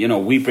operation.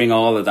 We bring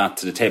all of that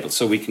to the table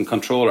so we can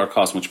control our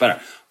costs much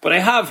better. But I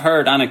have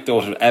heard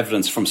anecdotal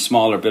evidence from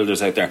smaller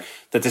builders out there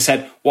that they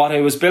said, what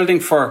I was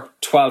building for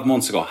 12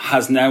 months ago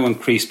has now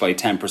increased by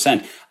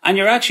 10%. And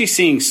you're actually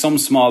seeing some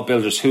small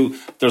builders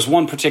there's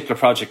one particular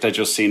project I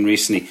just seen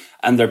recently,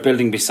 and they're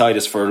building beside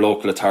us for a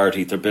local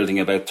authority. They're building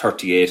about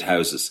 38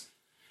 houses.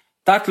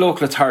 That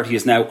local authority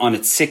is now on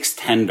its sixth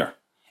tender,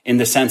 in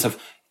the sense of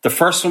the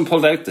first one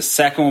pulled out, the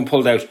second one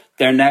pulled out.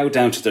 They're now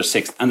down to their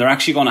sixth, and they're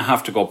actually going to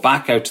have to go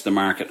back out to the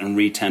market and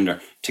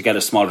re-tender to get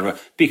a smaller,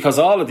 because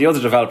all of the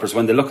other developers,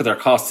 when they look at their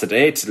costs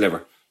today to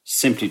deliver,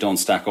 simply don't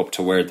stack up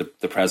to where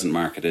the present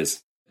market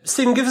is.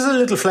 Stephen, give us a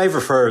little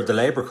flavour for the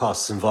labour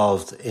costs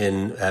involved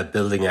in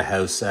building a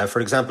house.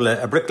 For example,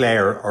 a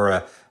bricklayer or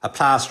a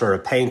plasterer, a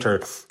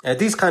painter,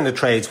 these kind of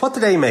trades, what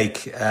do they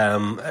make? How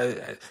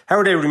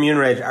are they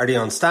remunerated? Are they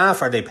on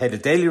staff? Are they paid a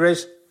daily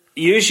rate?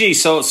 Usually,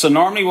 so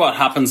normally what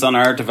happens on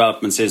our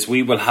developments is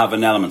we will have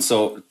an element.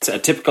 So a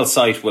typical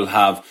site will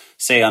have,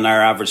 say on our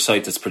average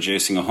site that's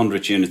producing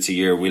 100 units a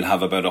year, we'll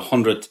have about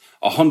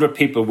 100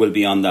 people will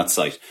be on that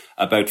site.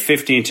 About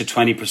 15 to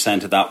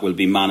 20% of that will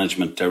be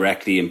management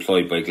directly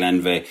employed by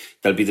Glenveagh.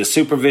 There'll be the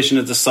supervision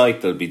of the site,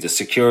 there'll be the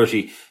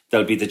security,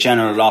 there'll be the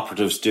general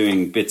operatives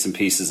doing bits and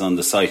pieces on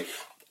the site.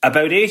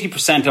 About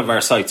 80% of our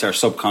sites are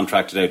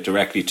subcontracted out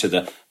directly to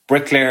the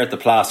bricklayer, the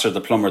plasterer,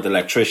 the plumber, the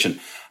electrician.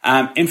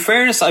 In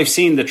fairness, I've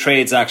seen the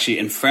trades actually,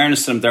 in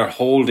fairness to them, they're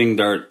holding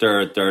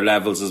their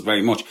levels as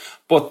very much.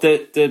 But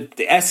the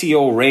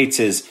SEO rates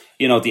is,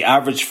 the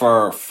average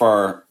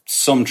for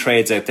some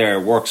trades out there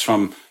works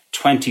from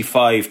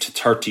 25 to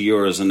 30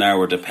 euros an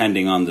hour,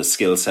 depending on the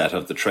skill set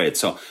of the trade.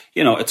 So,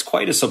 it's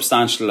quite a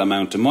substantial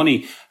amount of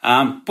money.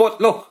 But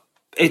look,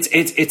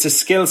 it's a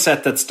skill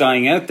set that's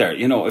dying out there.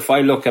 If I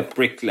look at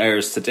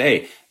bricklayers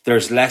today,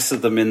 there's less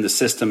of them in the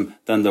system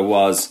than there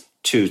was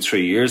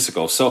 2-3 years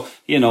ago. So,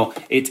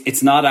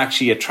 it's not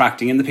actually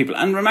attracting in the people.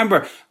 And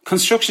remember,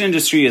 construction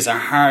industry is a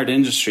hard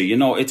industry.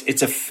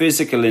 It's a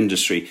physical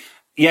industry.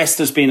 Yes,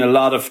 there's been a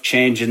lot of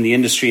change in the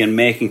industry and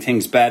making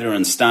things better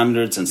and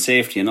standards and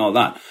safety and all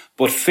that.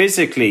 But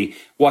physically,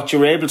 what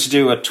you're able to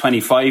do at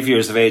 25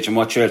 years of age and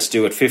what you're able to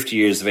do at 50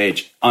 years of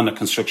age on a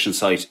construction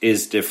site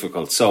is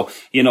difficult. So,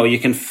 you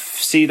can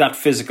see that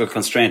physical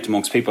constraint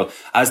amongst people.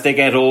 As they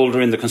get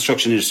older in the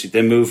construction industry,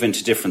 they move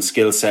into different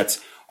skill sets,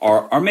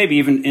 or maybe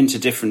even into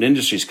different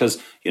industries, because,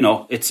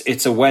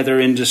 it's a weather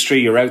industry.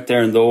 You're out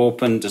there in the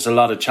open. There's a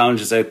lot of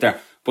challenges out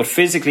there. But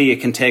physically, it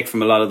can take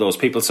from a lot of those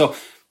people. So,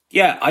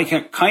 yeah, I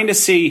can kind of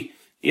see,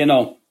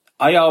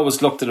 I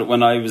always looked at it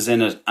when I was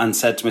in it and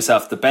said to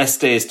myself, the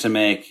best days to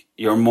make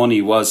your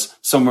money was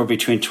somewhere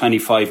between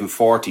 25 and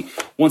 40.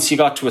 Once you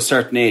got to a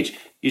certain age,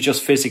 you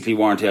just physically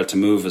weren't able to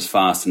move as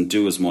fast and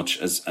do as much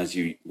as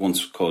you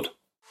once could.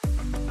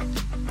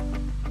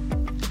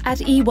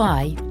 At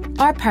EY,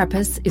 our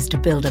purpose is to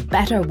build a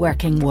better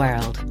working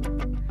world.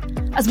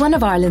 As one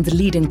of Ireland's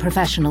leading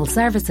professional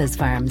services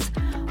firms,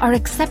 our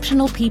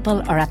exceptional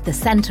people are at the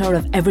centre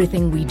of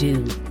everything we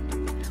do.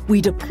 We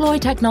deploy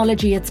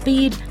technology at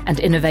speed and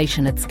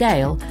innovation at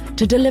scale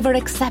to deliver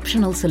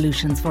exceptional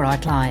solutions for our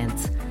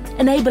clients,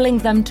 enabling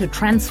them to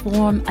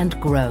transform and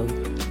grow.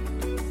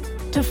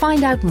 To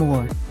find out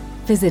more,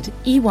 visit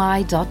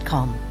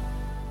ey.com.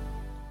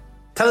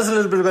 Tell us a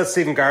little bit about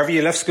Stephen Garvey.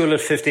 You left school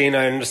at 15,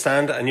 I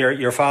understand, and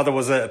your father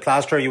was a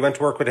plasterer. You went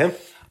to work with him?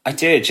 I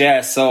did,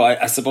 yeah. So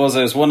I suppose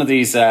I was one of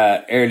these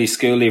early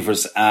school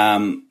leavers.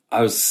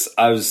 I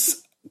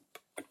was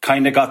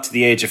kind of got to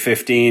the age of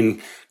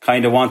 15,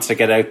 kind of wanted to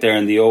get out there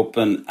in the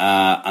open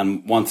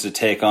and wanted to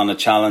take on a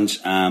challenge.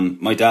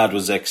 My dad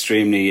was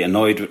extremely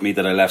annoyed with me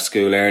that I left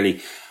school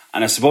early.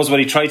 And I suppose what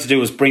he tried to do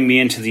was bring me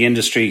into the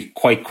industry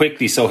quite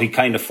quickly. So he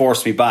kind of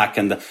forced me back.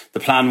 And the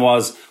plan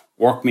was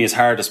work me as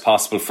hard as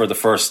possible for the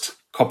first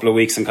couple of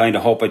weeks and kind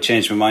of hope I'd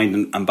change my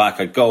mind and back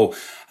I'd go.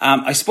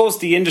 I suppose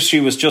the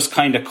industry was just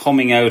kind of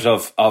coming out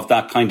of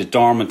that kind of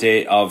dormant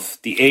day of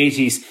the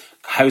 80s.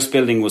 House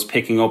building was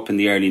picking up in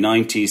the early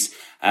 90s.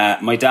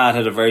 My dad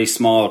had a very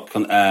small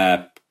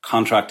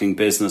contracting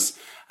business.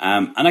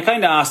 And I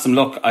kind of asked him,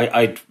 look,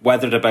 I'd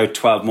weathered about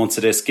 12 months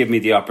of this, give me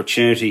the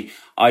opportunity.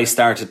 I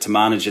started to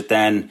manage it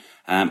then.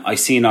 I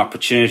seen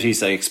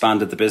opportunities, I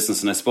expanded the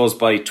business. And I suppose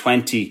by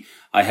 20,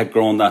 I had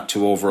grown that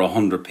to over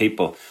 100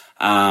 people.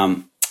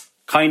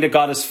 Kind of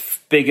got as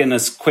big and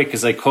as quick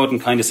as I could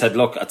and kind of said,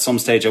 look, at some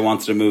stage I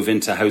wanted to move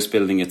into house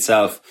building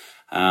itself.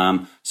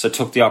 So I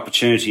took the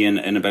opportunity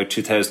in about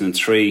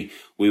 2003.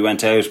 We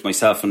went out,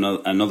 myself and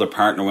another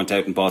partner went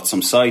out and bought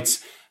some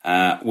sites.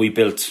 We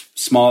built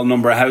small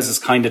number of houses,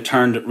 kind of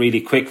turned it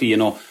really quickly,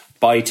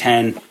 buy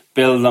 10,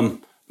 build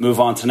them, move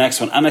on to the next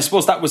one. And I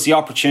suppose that was the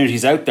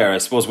opportunities out there. I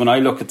suppose when I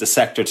look at the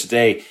sector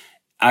today,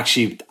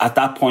 actually at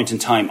that point in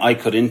time, I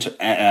could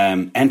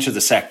enter the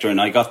sector and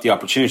I got the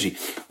opportunity.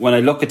 When I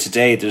look at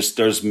today,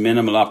 there's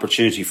minimal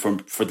opportunity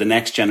for the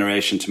next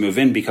generation to move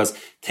in because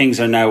things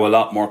are now a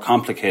lot more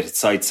complicated.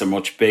 Sites are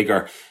much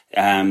bigger.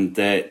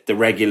 The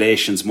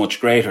regulations much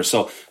greater.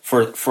 So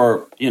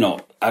for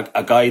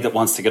a guy that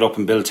wants to get up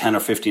and build 10 or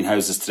 15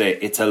 houses today,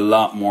 it's a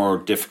lot more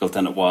difficult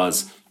than it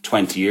was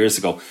 20 years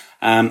ago.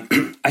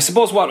 I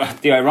suppose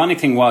what the ironic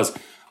thing was,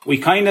 we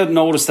kind of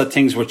noticed that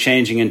things were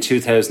changing in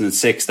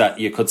 2006, that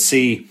you could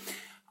see.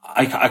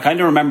 I kind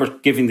of remember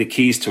giving the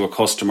keys to a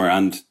customer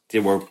and they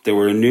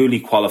were a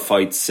newly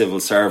qualified civil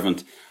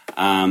servant.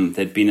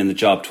 They'd been in the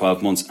job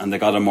 12 months and they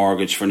got a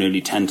mortgage for nearly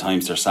 10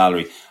 times their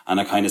salary. And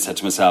I kind of said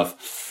to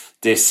myself,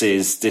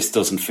 this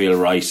doesn't feel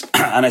right.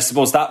 And I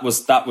suppose that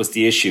was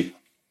the issue.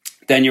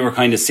 Then you were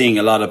kind of seeing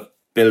a lot of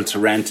build to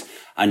rent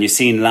and you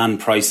seen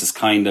land prices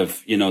kind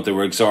of, there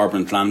were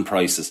exorbitant land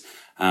prices.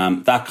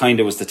 That kind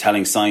of was the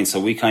telling sign. So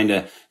we kind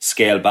of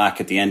scaled back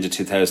at the end of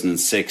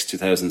 2006,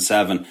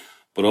 2007.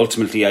 But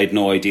ultimately, I had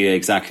no idea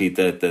exactly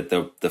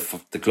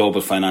the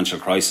global financial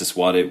crisis,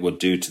 what it would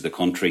do to the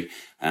country.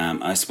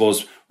 I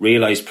suppose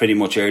realised pretty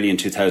much early in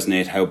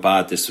 2008 how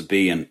bad this would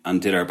be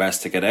and did our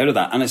best to get out of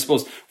that. And I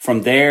suppose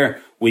from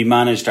there, we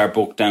managed our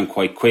book down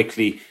quite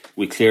quickly.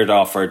 We cleared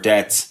off our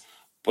debts.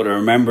 But I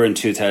remember in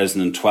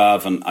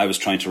 2012, and I was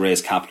trying to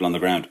raise capital on the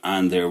ground,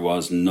 and there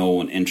was no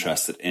one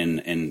interested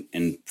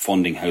in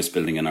funding house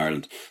building in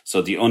Ireland.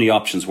 So the only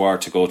options were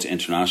to go to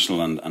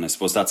international, and I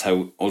suppose that's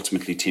how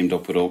ultimately teamed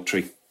up with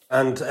Oaktree.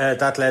 And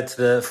that led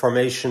to the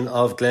formation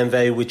of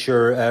Glenveagh, which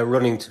you're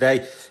running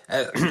today.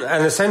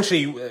 And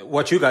essentially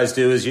what you guys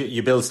do is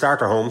you build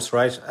starter homes,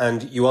 right?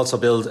 And you also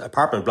build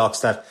apartment blocks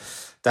that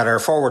are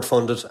forward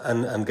funded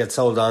and get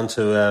sold on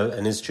to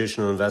an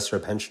institutional investor, a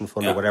pension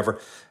fund or whatever.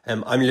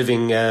 I'm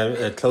living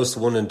close to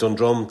one in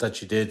Dundrum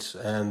that you did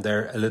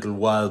there a little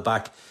while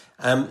back.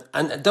 And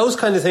those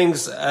kind of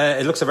things,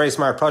 it looks a very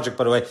smart project,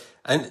 by the way.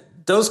 And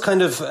those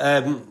kind of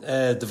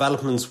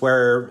developments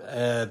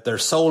where they're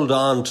sold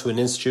on to an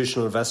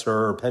institutional investor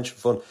or a pension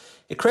fund,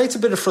 it creates a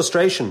bit of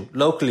frustration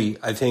locally,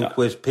 I think,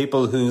 with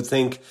people who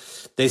think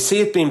they see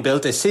it being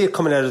built, they see it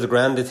coming out of the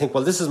ground, they think,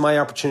 well, this is my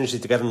opportunity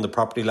to get on the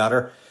property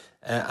ladder.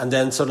 And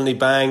then suddenly,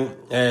 bang,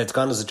 it's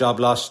gone as a job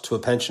lot to a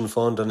pension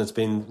fund and it's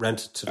been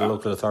rented to the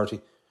local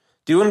authority.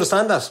 Do you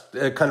understand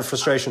that kind of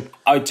frustration?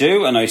 I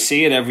do, and I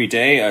see it every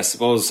day. I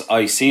suppose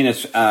I seen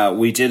it.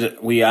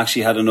 We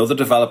actually had another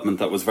development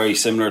that was very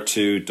similar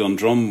to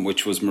Dundrum,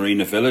 which was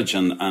Marina Village,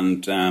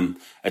 and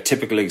a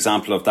typical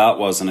example of that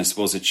was, and I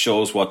suppose it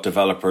shows what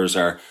developers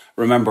are.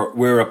 Remember,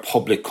 we're a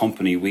public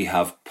company. We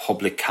have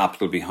public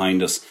capital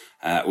behind us.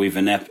 We've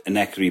an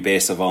equity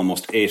base of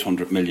almost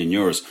 800 million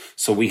euros.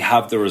 So we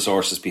have the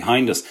resources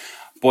behind us.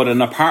 But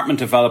an apartment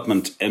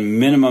development, a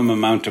minimum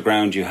amount of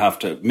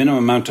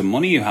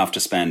money you have to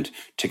spend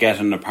to get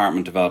an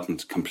apartment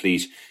development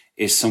complete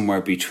is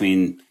somewhere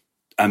between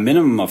a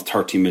minimum of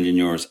 30 million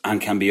euros and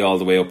can be all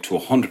the way up to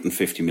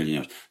 150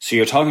 million euros. So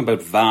you're talking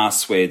about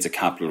vast swathes of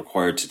capital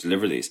required to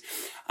deliver these.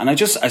 And I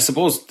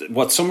suppose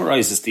what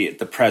summarises the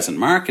present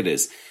market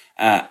is,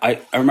 I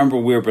remember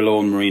we were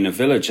below in Marina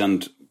Village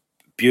and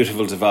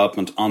beautiful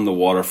development on the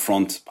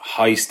waterfront,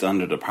 high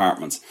standard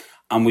apartments.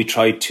 And we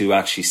tried to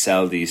actually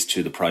sell these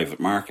to the private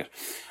market.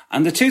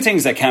 And the two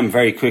things that came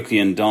very quickly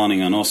and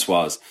dawning on us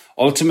was,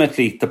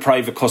 ultimately, the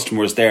private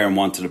customer was there and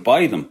wanted to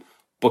buy them.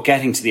 but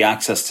getting to the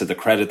access to the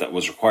credit that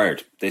was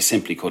required, they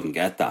simply couldn't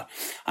get that.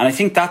 And I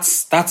think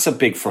that's a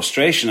big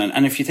frustration.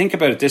 And if you think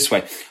about it this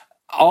way,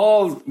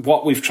 all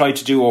what we've tried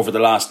to do over the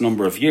last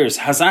number of years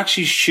has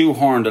actually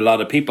shoehorned a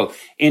lot of people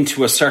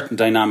into a certain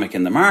dynamic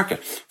in the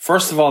market.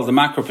 First of all, the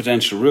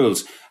macroprudential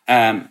rules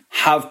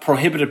have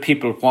prohibited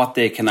people what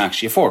they can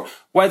actually afford.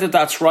 Whether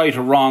that's right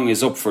or wrong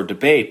is up for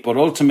debate, but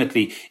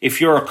ultimately,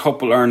 if you're a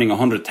couple earning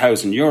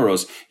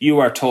 €100,000, you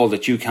are told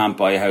that you can't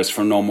buy a house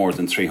for no more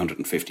than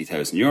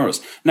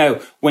 €350,000. Now,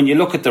 when you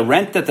look at the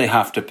rent that they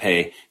have to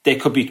pay, they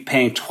could be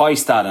paying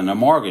twice that in a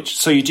mortgage.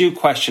 So you do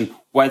question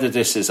whether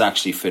this is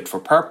actually fit for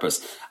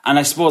purpose. And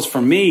I suppose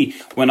for me,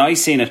 when I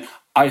seen it,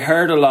 I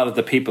heard a lot of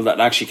the people that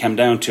actually came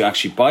down to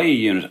actually buy a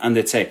unit, and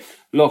they'd say,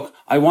 look,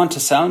 I want to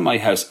sell my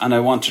house and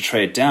I want to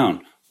trade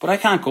down, but I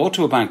can't go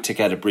to a bank to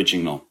get a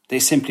bridging loan. They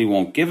simply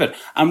won't give it.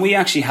 And we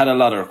actually had a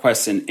lot of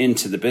requests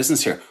into the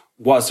business here.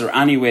 Was there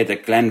any way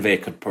that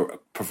Glenveagh could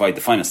provide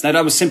the finance? Now,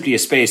 that was simply a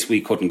space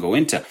we couldn't go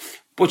into.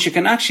 But you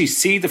can actually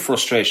see the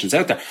frustrations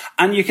out there.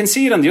 And you can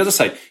see it on the other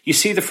side. You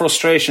see the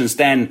frustrations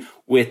then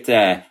with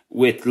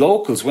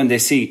locals when they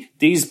see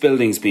these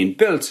buildings being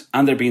built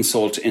and they're being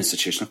sold to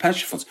institutional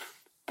pension funds.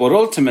 But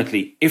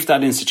ultimately, if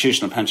that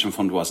institutional pension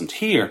fund wasn't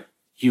here,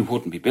 you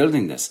wouldn't be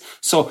building this.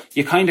 So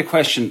you kind of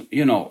question,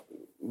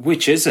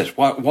 which is it?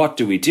 What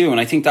do we do? And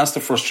I think that's the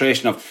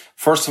frustration of,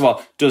 first of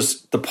all,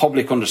 does the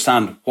public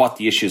understand what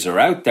the issues are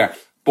out there?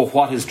 But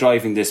what is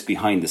driving this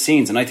behind the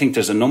scenes? And I think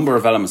there's a number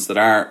of elements that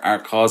are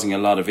causing a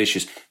lot of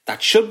issues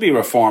that should be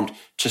reformed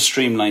to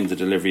streamline the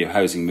delivery of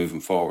housing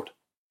moving forward.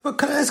 Well,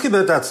 can I ask you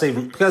about that,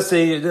 Stephen? Because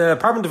the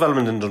apartment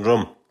development in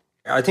Dundrum,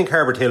 I think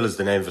Herbert Hill is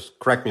the name of it.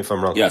 Correct me if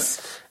I'm wrong.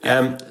 Yes.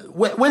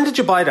 When did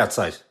you buy that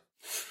site?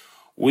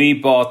 We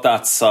bought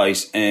that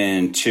site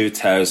in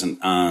 2000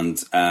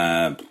 and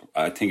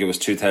I think it was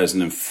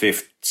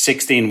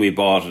 2016 we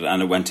bought it,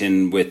 and it went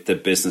in with the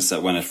business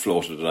that when it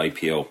floated at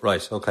IPO.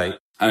 Right, okay.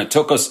 And it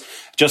took us,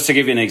 just to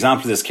give you an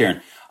example of this,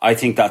 Kieran, I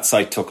think that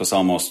site took us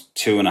almost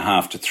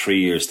 2.5 to 3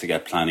 years to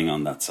get planning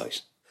on that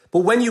site. But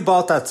when you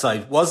bought that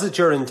site, was it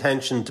your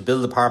intention to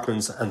build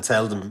apartments and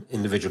sell them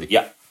individually?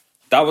 Yeah.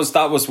 That was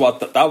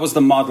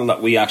the model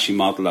that we actually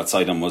modeled that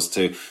site on, was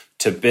to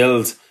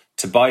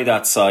buy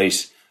that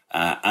site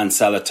and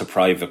sell it to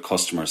private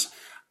customers.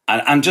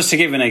 And just to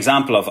give an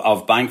example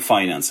of bank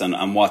finance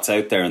and what's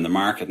out there in the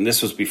market, and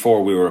this was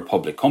before we were a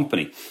public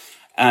company.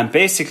 And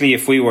basically,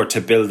 if we were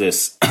to build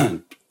this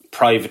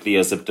privately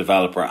as a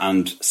developer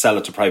and sell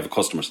it to private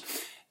customers,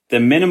 the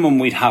minimum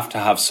we'd have to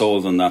have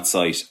sold on that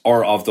site,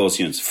 or of those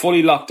units,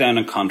 fully locked down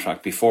in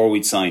contract before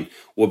we'd sign,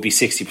 would be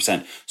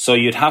 60%. So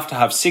you'd have to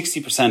have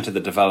 60% of the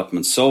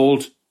development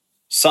sold,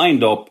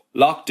 signed up,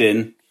 locked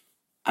in,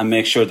 and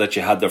make sure that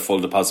you had their full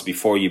deposit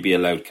before you'd be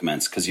allowed to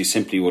commence, because you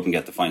simply wouldn't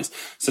get the finance.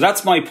 So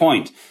that's my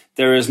point.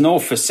 There is no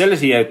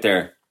facility out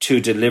there to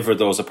deliver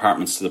those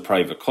apartments to the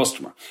private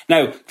customer.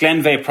 Now,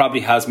 Glenveagh probably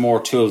has more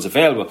tools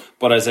available,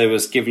 but as I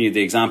was giving you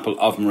the example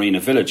of Marina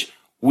Village,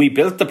 we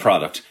built the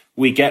product,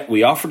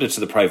 we offered it to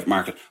the private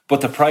market,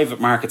 but the private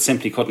market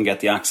simply couldn't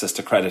get the access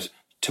to credit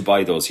to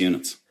buy those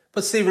units.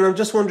 But Stephen, I'm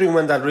just wondering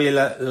when that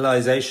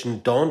realisation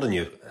dawned on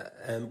you.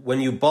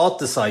 When you bought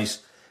the site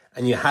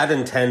and you had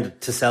intended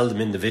to sell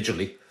them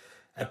individually,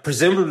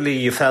 presumably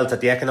you felt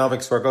that the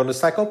economics were going to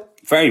stack up?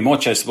 Very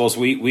much, I suppose.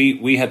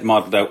 We had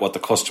modelled out what the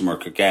customer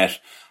could get,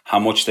 how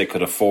much they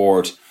could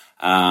afford.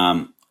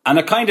 And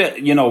it kind of,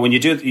 when you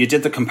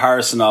did the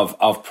comparison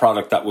of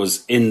product that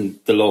was in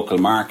the local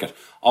market,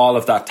 all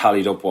of that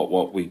tallied up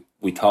what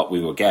we thought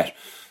we would get.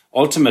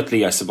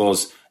 Ultimately, I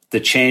suppose the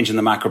change in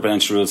the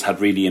macroprudential rules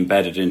had really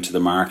embedded into the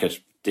market.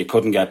 They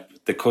couldn't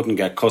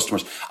get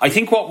customers. I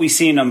think what we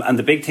seen, and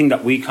the big thing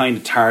that we kind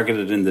of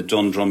targeted in the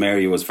Dundrum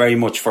area, was very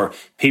much for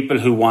people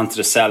who wanted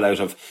to sell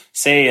out of,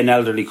 say, an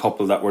elderly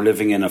couple that were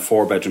living in a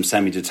 4-bedroom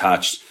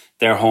semi-detached.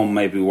 Their home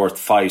may be worth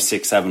 500,000,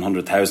 600,000,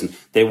 700,000.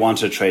 They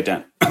wanted to trade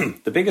down.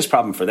 The biggest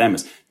problem for them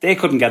is they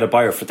couldn't get a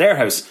buyer for their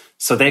house,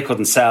 so they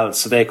couldn't sell,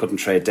 so they couldn't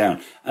trade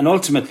down. And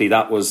ultimately,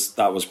 that was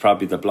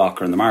probably the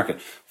blocker in the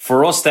market.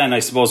 For us, then, I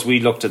suppose we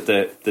looked at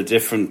the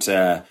different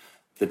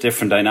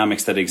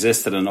dynamics that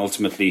existed, and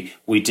ultimately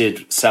we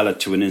did sell it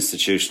to an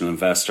institutional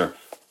investor.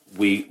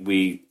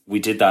 We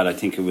did that. I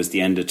think it was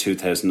the end of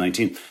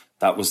 2019.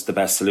 That was the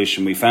best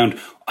solution we found.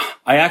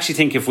 I actually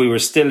think if we were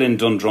still in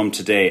Dundrum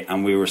today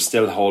and we were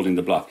still holding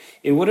the block,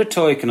 it would have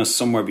taken us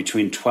somewhere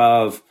between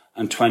 12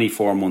 and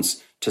 24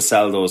 months to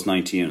sell those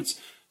 90 units.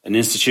 An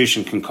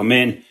institution can come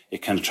in,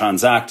 it can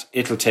transact,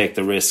 it'll take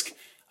the risk,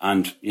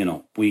 and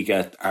we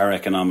get our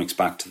economics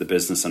back to the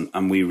business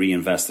and we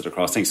reinvest it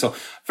across things. So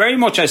very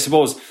much, I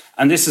suppose,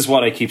 and this is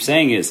what I keep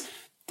saying, is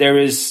there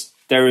is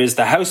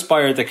the house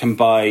buyer that can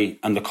buy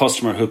and the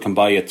customer who can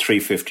buy at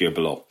 350 or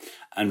below.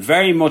 And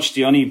very much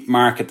the only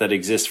market that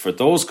exists for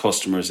those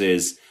customers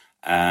is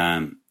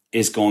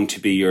going to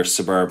be your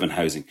suburban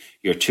housing,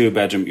 your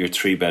 2-bedroom, your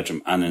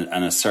 3-bedroom, and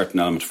a certain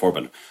element of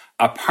 4-bedroom.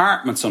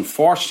 Apartments,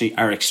 unfortunately,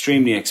 are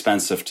extremely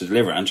expensive to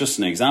deliver. And just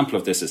an example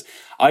of this is,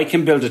 I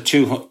can build a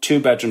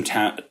 2-bedroom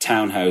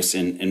townhouse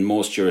in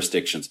most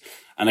jurisdictions,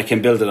 and I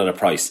can build it at a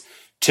price.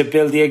 to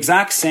build the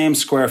exact same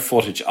square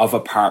footage of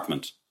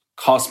apartment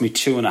cost me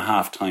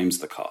 2.5 times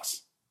the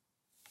cost.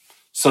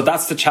 So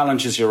that's the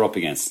challenges you're up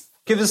against.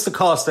 Give us the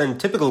cost then,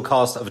 typical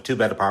cost of a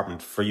 2-bed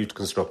apartment for you to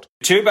construct.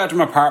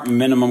 2-bedroom apartment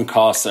minimum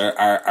costs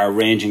are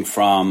ranging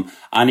from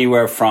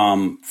anywhere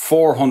from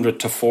 400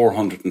 to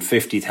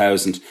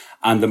 450,000,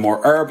 and the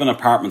more urban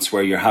apartments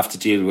where you have to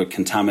deal with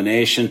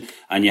contamination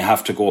and you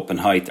have to go up in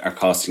height are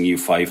costing you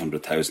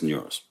 500,000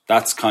 euros.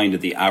 That's kind of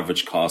the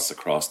average cost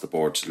across the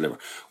board to deliver,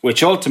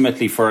 which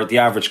ultimately for the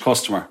average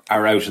customer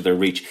are out of their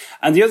reach.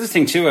 And the other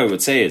thing too I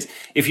would say is,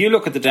 if you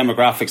look at the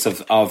demographics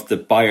of the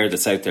buyer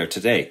that's out there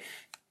today,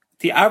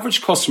 the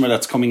average customer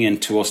that's coming in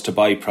to us to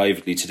buy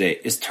privately today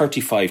is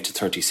 35 to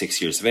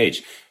 36 years of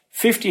age.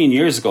 15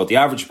 years ago, the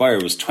average buyer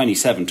was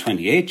 27,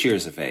 28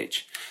 years of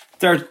age.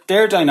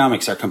 Their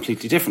dynamics are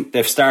completely different.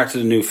 They've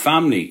started a new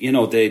family. You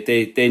know,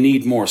 they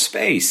need more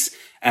space.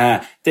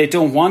 They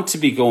don't want to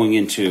be going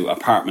into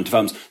apartment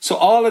developments. So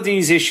all of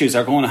these issues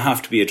are going to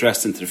have to be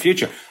addressed into the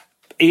future.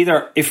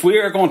 Either if we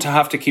are going to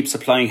have to keep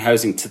supplying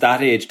housing to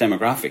that age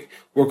demographic,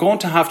 we're going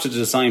to have to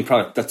design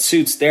product that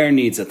suits their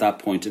needs at that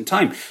point in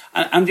time.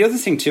 And the other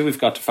thing too we've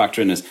got to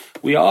factor in is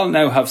we all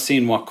now have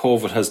seen what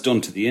COVID has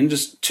done to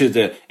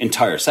the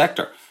entire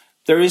sector.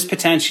 There is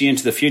potentially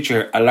into the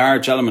future a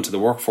large element of the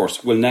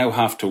workforce will now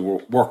have to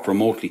work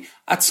remotely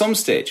at some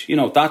stage. You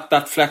know,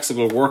 that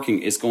flexible working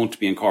is going to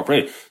be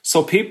incorporated.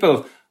 So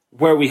people,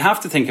 where we have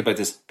to think about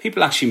this,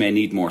 people actually may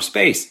need more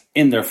space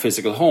in their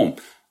physical home.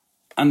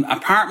 And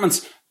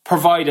apartments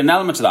provide an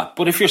element of that.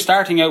 But if you're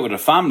starting out with a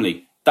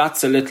family,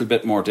 that's a little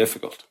bit more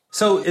difficult.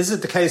 So is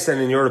it the case then,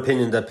 in your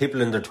opinion, that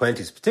people in their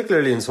 20s,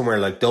 particularly in somewhere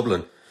like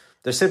Dublin,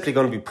 they're simply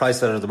going to be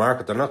priced out of the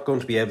market? They're not going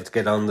to be able to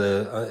get on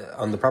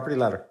the property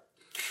ladder?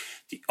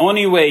 The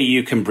only way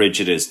you can bridge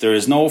it is there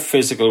is no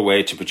physical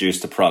way to produce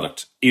the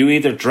product. You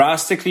either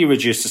drastically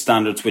reduce the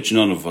standards, which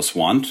none of us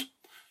want,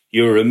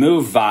 you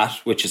remove VAT,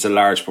 which is a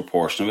large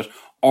proportion of it,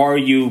 or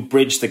you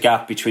bridge the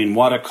gap between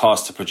what it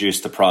costs to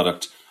produce the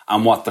product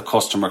and what the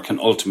customer can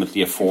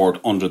ultimately afford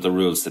under the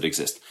rules that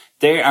exist.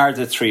 They are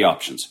the three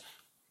options.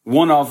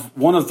 One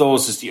of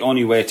those is the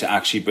only way to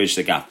actually bridge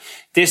the gap.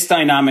 This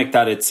dynamic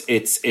that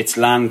it's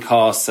land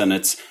costs and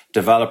it's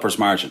developers'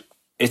 margin,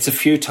 it's a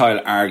futile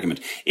argument.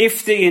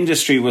 If the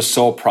industry was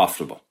so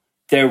profitable,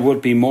 there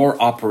would be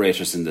more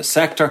operators in the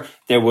sector,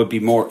 there would be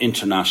more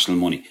international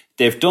money.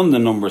 They've done the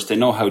numbers, they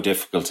know how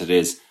difficult it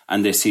is,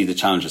 and they see the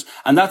challenges.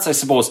 And that's, I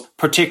suppose,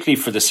 particularly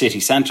for the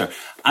city centre.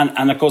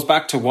 And it goes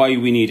back to why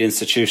we need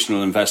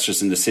institutional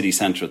investors in the city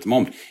centre at the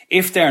moment.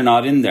 If they're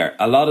not in there,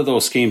 a lot of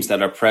those schemes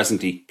that are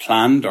presently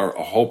planned or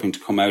are hoping to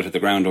come out of the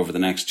ground over the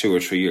next 2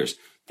 or 3 years,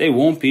 they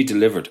won't be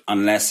delivered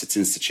unless it's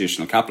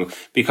institutional capital.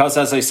 Because,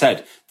 as I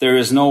said, there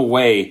is no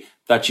way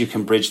that you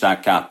can bridge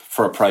that gap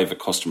for a private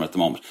customer at the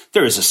moment.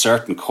 There is a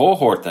certain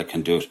cohort that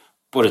can do it,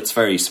 but it's a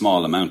very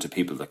small amount of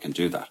people that can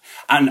do that.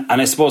 And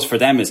I suppose for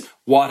them is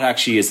what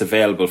actually is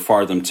available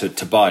for them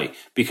to buy.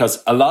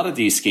 Because a lot of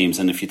these schemes,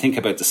 and if you think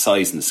about the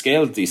size and the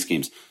scale of these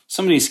schemes,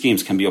 some of these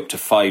schemes can be up to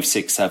 500,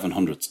 600,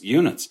 700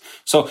 units.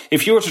 So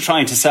if you were to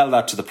try to sell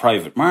that to the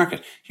private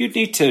market, you'd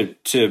need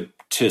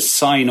to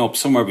sign up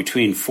somewhere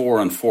between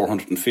 400 and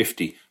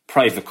 450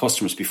 private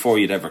customers before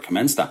you'd ever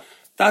commence that.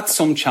 That's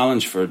some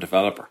challenge for a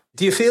developer.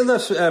 Do you feel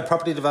that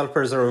property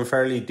developers are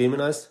unfairly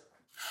demonised?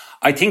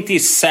 I think the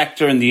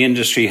sector and the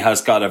industry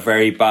has got a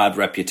very bad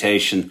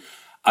reputation.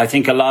 I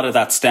think a lot of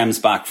that stems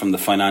back from the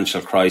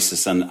financial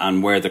crisis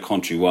and where the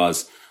country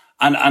was.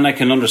 And I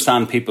can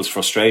understand people's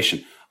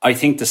frustration. I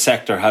think the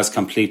sector has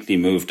completely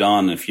moved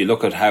on. If you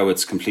look at how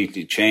it's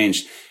completely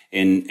changed,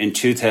 in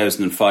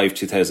 2005,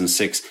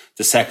 2006,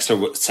 the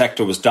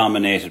sector was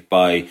dominated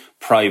by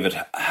private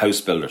house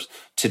builders.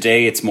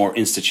 Today, it's more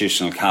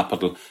institutional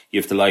capital.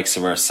 You have the likes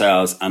of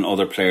ourselves and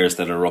other players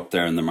that are up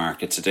there in the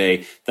market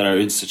today that are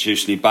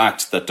institutionally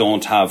backed, that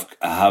don't have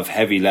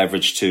heavy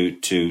leverage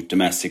to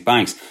domestic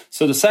banks.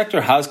 So the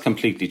sector has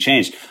completely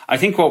changed. I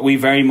think what we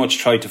very much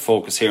try to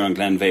focus here on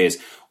Glenveagh is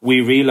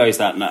we realise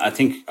that, and I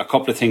think a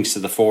couple of things to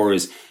the fore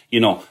is,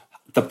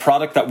 the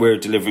product that we're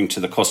delivering to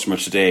the customer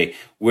today,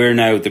 we're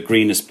now the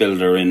greenest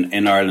builder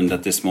in Ireland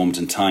at this moment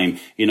in time.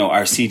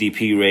 Our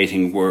CDP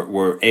rating,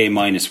 we're A-.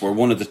 We're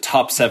one of the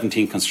top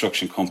 17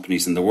 construction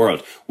companies in the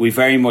world. We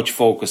very much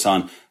focus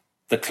on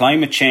the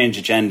climate change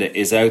agenda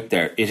is out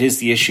there. It is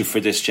the issue for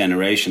this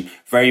generation.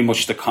 Very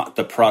much the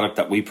product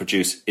that we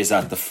produce is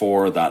at the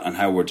fore of that and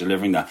how we're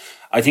delivering that.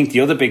 I think the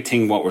other big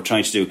thing, what we're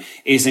trying to do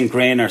is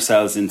ingrain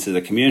ourselves into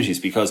the communities,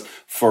 because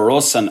for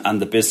us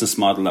and the business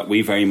model that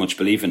we very much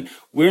believe in,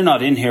 we're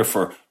not in here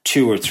for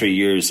 2 or 3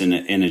 years in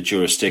a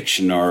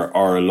jurisdiction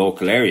or a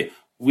local area.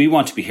 We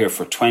want to be here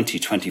for 20,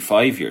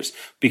 25 years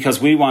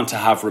because we want to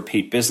have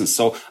repeat business.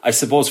 So I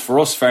suppose for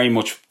us, very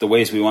much the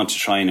ways we want to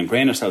try and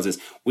ingrain ourselves is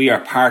we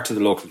are part of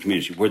the local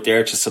community. We're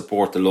there to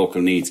support the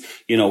local needs.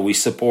 We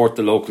support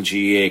the local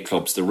GAA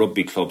clubs, the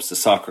rugby clubs, the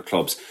soccer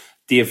clubs,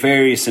 the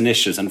various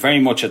initiatives, and very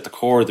much at the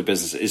core of the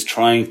business is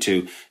trying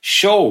to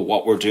show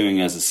what we're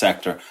doing as a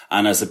sector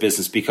and as a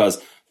business,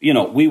 because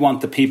we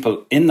want the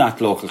people in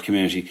that local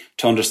community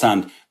to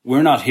understand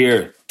we're not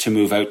here to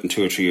move out in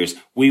 2 or 3 years.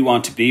 We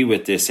want to be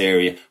with this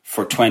area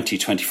for 20,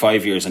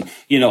 25 years. And,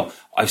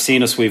 I've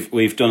seen us,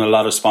 we've done a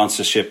lot of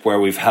sponsorship where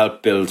we've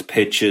helped build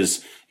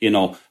pitches,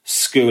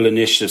 school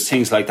initiatives,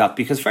 things like that,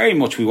 because very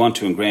much we want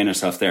to ingrain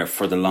ourselves there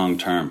for the long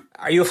term.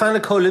 Are you a fan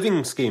of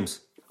co-living schemes?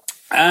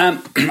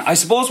 I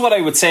suppose what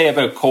I would say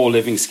about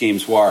co-living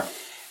schemes were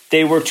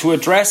they were to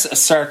address a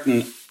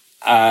certain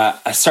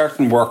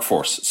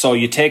workforce. So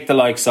you take the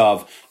likes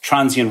of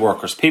transient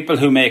workers, people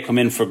who may come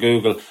in for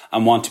Google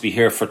and want to be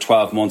here for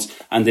 12 months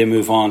and they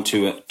move on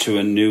to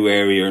a new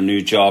area or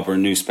new job or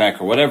new spec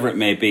or whatever it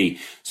may be.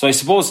 So I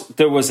suppose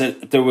there was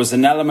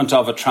an element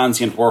of a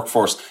transient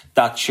workforce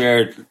that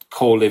shared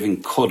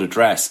co-living could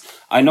address.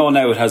 I know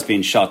now it has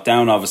been shot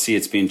down. Obviously,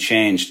 it's been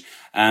changed.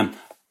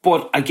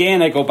 But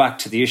again, I go back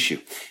to the issue.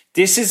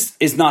 This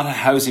is not a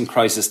housing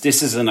crisis.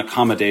 This is an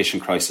accommodation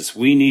crisis.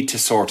 We need to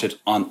sort it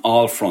on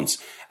all fronts.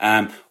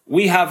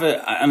 We have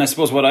and I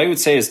suppose what I would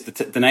say is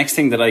the next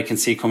thing that I can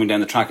see coming down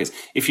the track is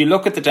if you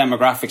look at the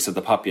demographics of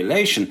the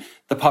population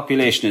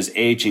is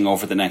aging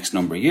over the next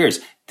number of years.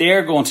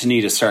 They're going to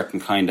need a certain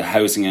kind of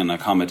housing and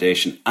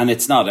accommodation, and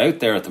it's not out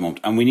there at the moment.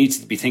 And we need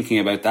to be thinking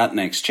about that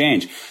next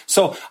change.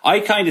 So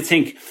I kind of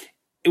think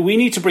we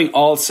need to bring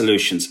all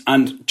solutions,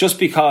 and just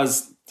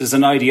because there's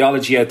an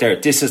ideology out there,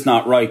 this is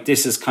not right,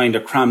 this is kind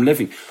of cram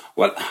living.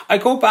 Well, I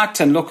go back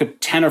to and look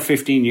at 10 or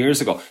 15 years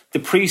ago, the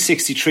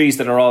pre-63s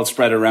that are all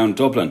spread around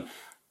Dublin.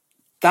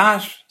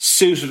 That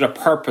suited a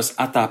purpose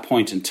at that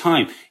point in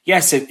time.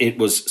 Yes, it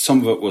was,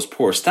 some of it was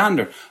poor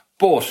standard,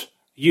 but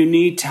you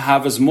need to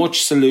have as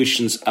much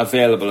solutions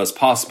available as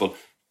possible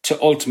to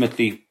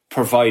ultimately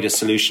provide a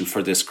solution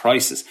for this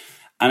crisis.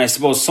 And I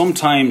suppose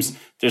sometimes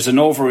there's an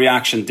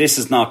overreaction, this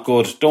is not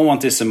good, don't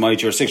want this in my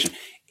jurisdiction.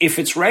 If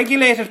it's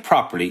regulated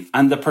properly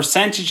and the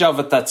percentage of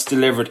it that's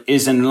delivered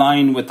is in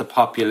line with the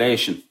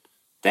population,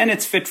 then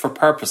it's fit for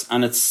purpose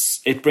and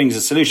it brings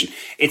a solution.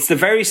 It's the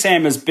very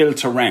same as build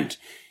to rent.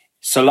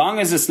 So long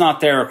as it's not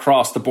there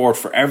across the board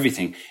for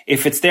everything,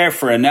 if it's there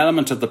for an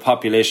element of the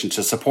population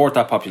to support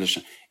that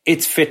population,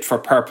 it's fit for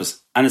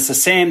purpose. And it's the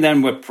same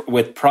then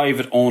with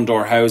private owned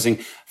or housing,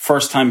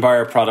 first time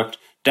buyer product,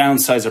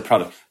 downsizer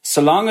product.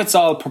 So long as it's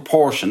all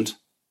proportioned,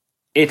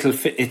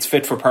 it's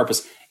fit for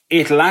purpose.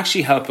 It'll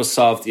actually help us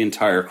solve the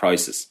entire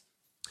crisis.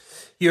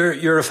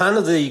 You're a fan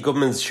of the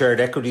government's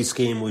shared equity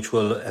scheme, which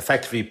will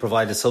effectively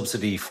provide a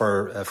subsidy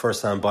for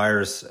first-time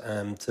buyers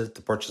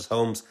to purchase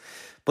homes.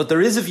 But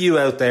there is a view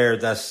out there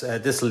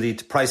that this will lead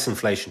to price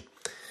inflation.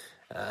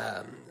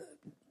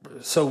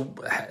 So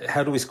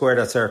how do we square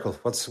that circle?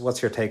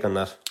 What's your take on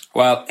that?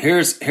 Well,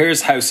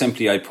 here's how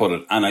simply I put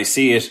it, and I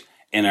see it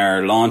in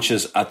our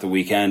launches at the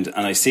weekend,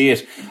 and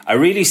I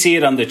really see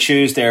it on the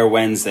Tuesday or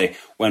Wednesday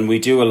when we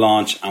do a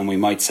launch and we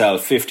might sell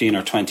 15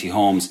 or 20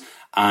 homes,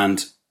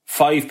 and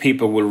 5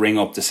 people will ring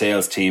up the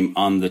sales team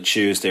on the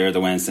Tuesday or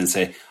the Wednesday and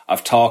say,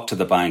 I've talked to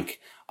the bank,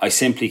 I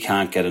simply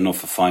can't get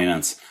enough of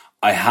finance.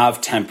 I have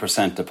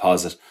 10%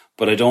 deposit,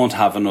 but I don't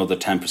have another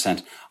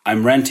 10%.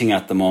 I'm renting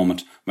at the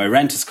moment. My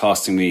rent is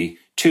costing me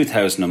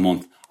 $2,000 a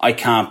month. I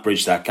can't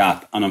bridge that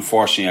gap, and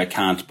unfortunately I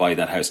can't buy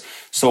that house.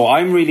 So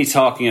I'm really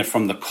talking it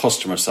from the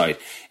customer side.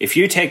 If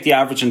you take the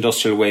average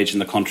industrial wage in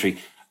the country,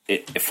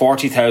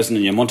 40,000,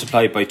 and you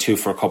multiply it by 2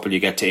 for a couple, you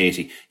get to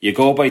 80. You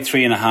go by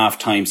 3.5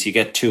 times, you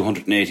get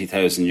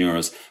 280,000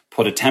 euros.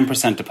 Put a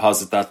 10%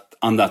 deposit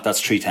on that, that's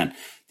 310.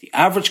 The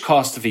average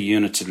cost of a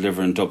unit to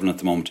deliver in Dublin at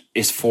the moment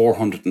is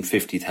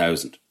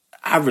 450,000.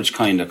 Average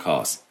kind of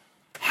cost.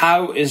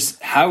 How is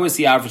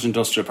the average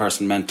industrial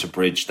person meant to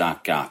bridge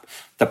that gap?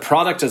 The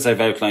product, as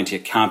I've outlined here,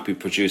 can't be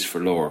produced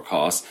for lower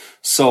costs.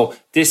 So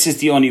this is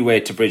the only way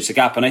to bridge the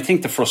gap. And I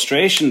think the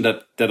frustration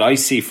that I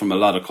see from a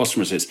lot of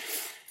customers is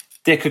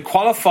they could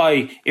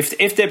qualify,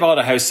 if they bought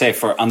a house, say,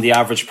 on the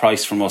average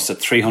price from us at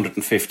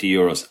 350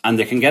 euros, and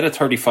they can get a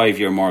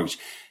 35-year mortgage,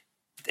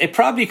 it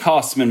probably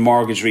costs them in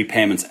mortgage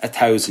repayments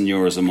 1,000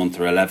 euros a month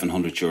or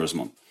 1,100 euros a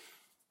month.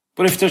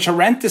 But if they're to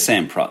rent the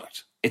same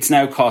product, it's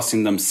now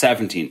costing them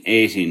 17,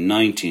 18,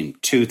 19,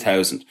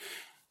 2,000.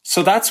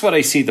 So that's what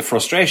I see the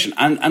frustration.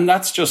 And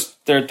that's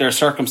just their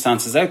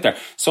circumstances out there.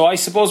 So I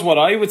suppose what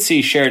I would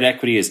see shared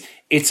equity is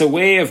it's a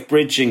way of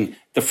bridging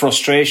the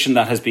frustration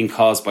that has been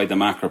caused by the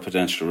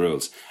macroprudential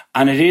rules.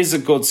 And it is a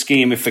good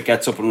scheme if it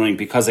gets up and running,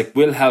 because it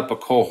will help a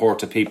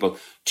cohort of people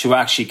to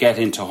actually get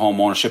into home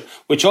ownership,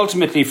 which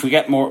ultimately, if we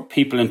get more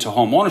people into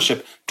home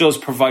ownership, does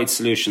provide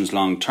solutions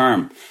long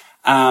term.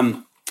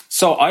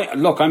 So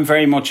I'm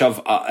very much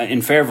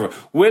in favour.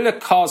 Will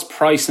it cause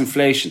price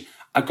inflation?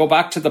 I go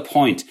back to the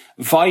point.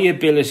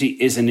 Viability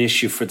is an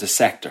issue for the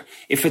sector.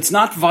 If it's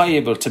not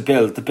viable to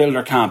build, the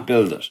builder can't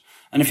build it.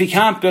 And if he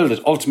can't build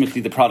it,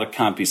 ultimately the product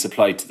can't be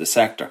supplied to the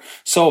sector.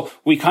 So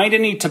we kind of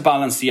need to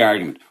balance the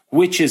argument.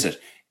 Which is it?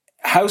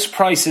 House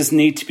prices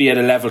need to be at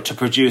a level to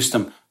produce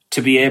them,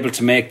 to be able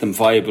to make them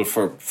viable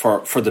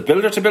for the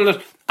builder to build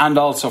it, and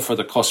also for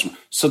the customer.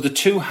 So the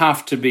two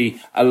have to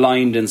be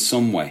aligned in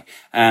some way.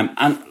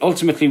 And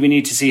ultimately we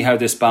need to see how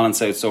this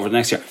balances out over the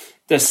next year.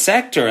 the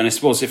sector, and I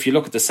suppose if you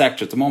look at the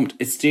sector at the moment,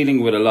 it's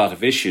dealing with a lot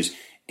of issues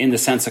in the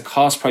sense of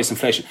cost price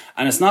inflation.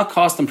 And it's not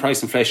cost and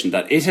price inflation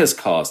that it has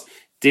caused.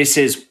 This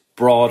is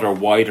broader,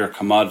 wider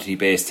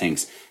commodity-based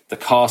things. The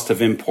cost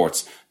of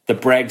imports, the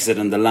Brexit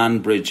and the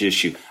land bridge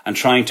issue, and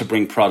trying to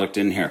bring product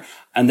in here.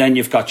 And then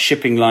you've got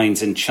shipping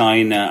lines in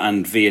China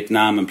and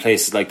Vietnam and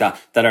places like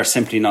that that are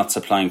simply not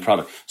supplying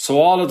product.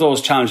 So all of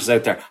those challenges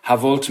out there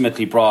have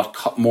ultimately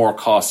brought more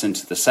costs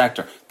into the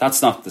sector.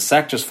 That's not the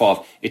sector's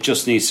fault. It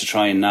just needs to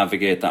try and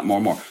navigate that more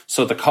and more.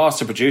 So the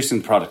cost of producing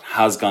the product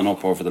has gone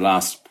up over the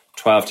last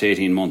 12 to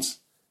 18 months.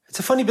 It's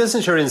a funny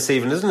business you're in,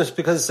 Stephen, isn't it?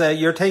 Because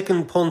you're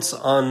taking punts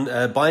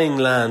on buying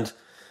land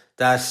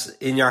that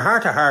in your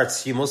heart of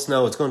hearts, you must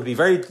know it's going to be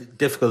very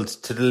difficult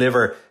to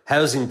deliver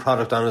housing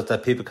product on it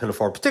that people can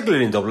afford,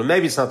 particularly in Dublin.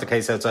 Maybe it's not the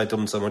case outside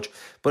Dublin so much,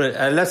 but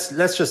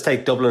let's just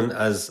take Dublin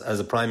as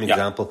a prime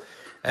example.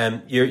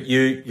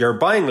 You're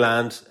buying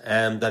land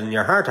that in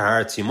your heart of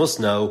hearts, you must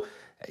know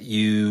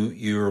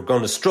you're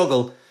going to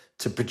struggle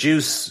to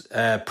produce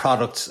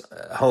products,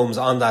 homes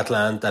on that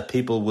land that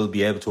people will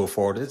be able to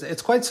afford.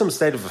 It's quite some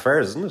state of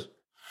affairs, isn't it?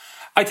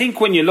 I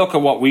think when you look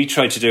at what we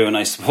try to do, and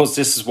I suppose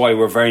this is why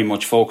we're very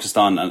much focused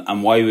on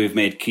and why we've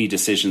made key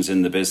decisions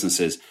in the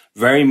businesses,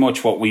 very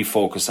much what we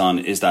focus on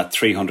is that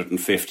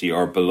 350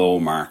 or below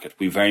market.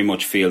 We very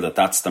much feel that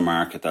that's the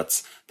market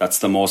that's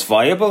the most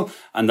viable,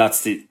 and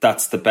that's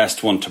the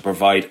best one to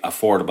provide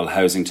affordable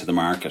housing to the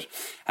market.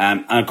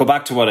 And I go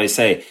back to what I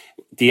say,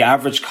 the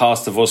average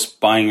cost of us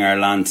buying our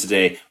land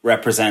today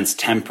represents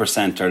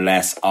 10% or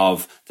less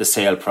of the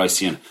sale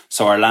price unit.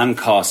 So our land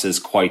cost is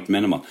quite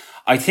minimal.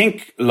 I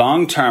think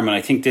long term, and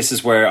I think this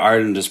is where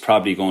Ireland is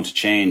probably going to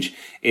change,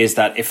 is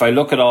that if I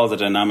look at all the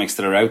dynamics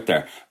that are out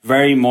there,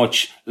 very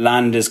much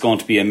land is going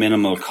to be a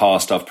minimal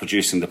cost of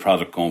producing the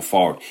product going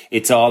forward.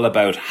 It's all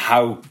about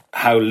how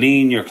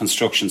lean your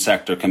construction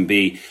sector can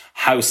be,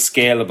 how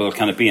scalable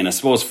can it be. And I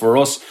suppose for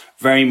us,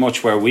 very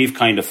much where we've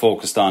kind of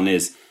focused on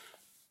is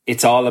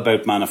it's all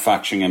about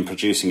manufacturing and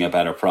producing a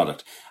better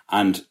product.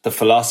 And the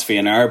philosophy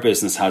in our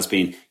business has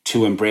been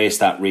to embrace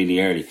that really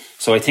early.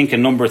 So I think a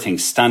number of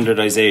things,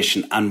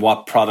 standardization and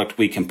what product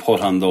we can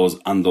put on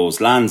those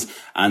lands,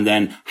 and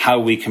then how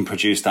we can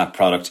produce that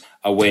product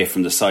away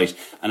from the site.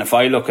 And if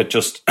I look at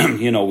just,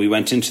 we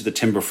went into the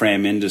timber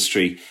frame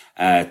industry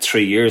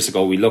 3 years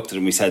ago, we looked at it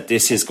and we said,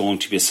 this is going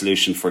to be a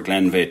solution for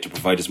Glenveagh to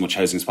provide as much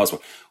housing as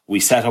possible. We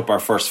set up our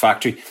first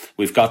factory.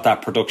 We've got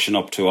that production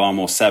up to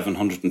almost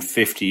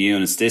 750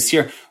 units this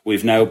year.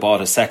 We've now bought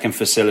a second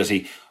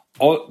facility.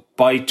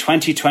 By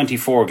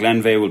 2024,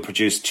 Glenveagh will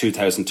produce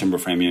 2,000 timber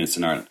frame units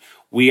in Ireland.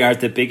 We are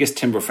the biggest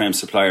timber frame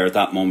supplier at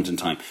that moment in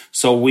time.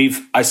 So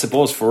I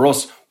suppose for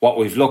us, what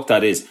we've looked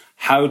at is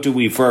how do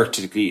we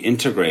vertically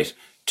integrate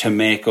to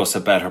make us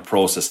a better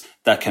process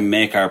that can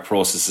make our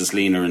processes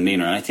leaner and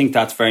leaner. And I think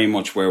that's very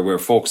much where we're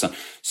focused on.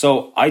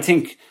 So I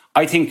think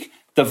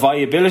the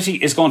viability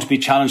is going to be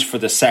challenged for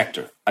the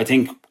sector. I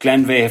think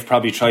Glenveagh have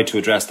probably tried to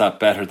address that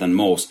better than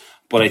most.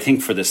 But I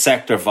think for the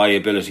sector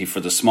viability,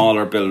 for the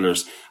smaller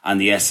builders and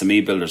the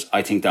SME builders,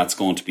 I think that's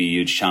going to be a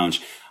huge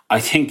challenge. I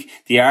think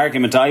the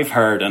argument I've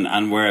heard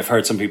and where I've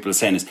heard some people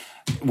saying is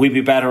we'd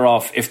be better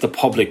off if the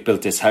public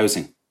built this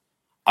housing.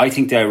 I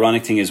think the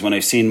ironic thing is when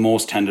I've seen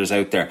most tenders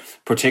out there,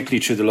 particularly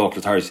through the local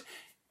authorities,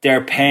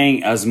 they're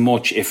paying as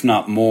much, if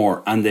not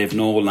more, and they've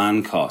no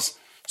land costs.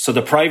 So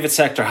the private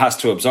sector has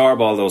to absorb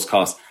all those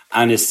costs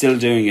and is still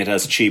doing it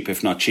as cheap,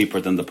 if not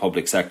cheaper than the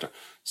public sector.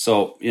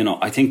 So,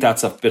 I think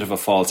that's a bit of a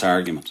false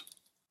argument.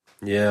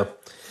 Yeah.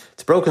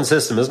 It's a broken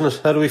system, isn't it?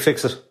 How do we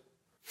fix it?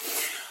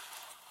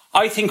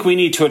 I think we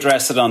need to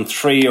address it on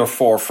 3 or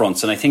 4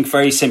 fronts. And I think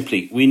very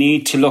simply, we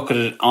need to look at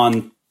it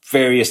on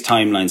various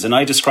timelines. And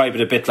I describe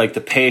it a bit like the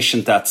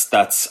patient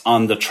that's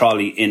on the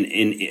trolley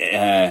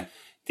in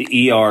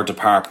the ER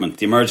department,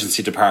 the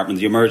emergency department,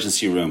 the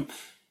emergency room.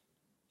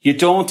 You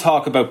don't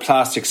talk about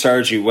plastic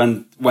surgery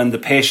when the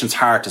patient's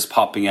heart is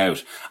popping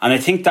out. And I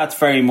think that's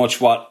very much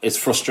what is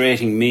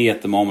frustrating me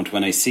at the moment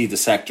when I see the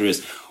sector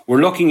is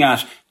we're looking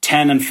at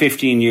 10 and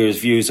 15 years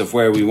views of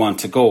where we want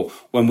to go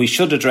when we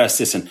should address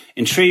this.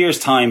 In 3 years'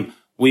 time,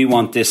 we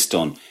want this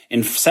done.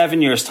 In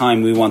 7 years'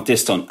 time, we want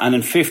this done. And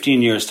in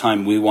 15 years'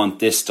 time, we want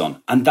this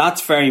done. And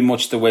that's very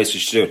much the way we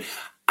should do it.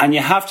 And you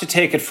have to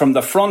take it from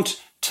the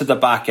front to the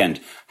back end.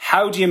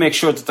 How do you make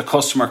sure that the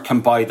customer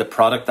can buy the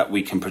product that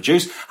we can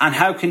produce? And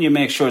how can you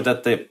make sure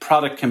that the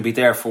product can be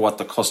there for what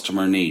the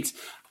customer needs?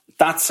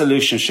 That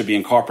solution should be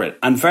incorporated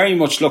and very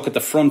much look at the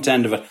front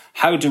end of it.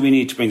 How do we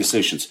need to bring the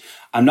solutions?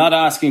 I'm not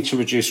asking to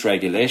reduce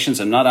regulations.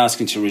 I'm not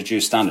asking to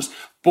reduce standards,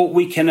 but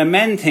we can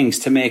amend things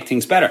to make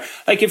things better.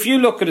 Like if you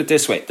look at it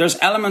this way, there's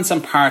elements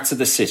and parts of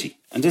the city,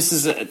 and this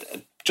is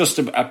just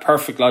a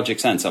perfect logic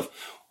sense of,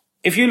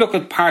 if you look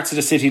at parts of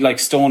the city like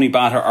Stony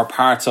Batter or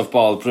parts of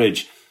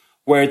Ballbridge,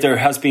 where there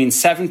has been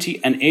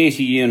 70 and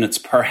 80 units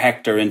per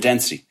hectare in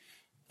density,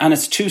 and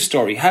it's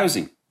 2-storey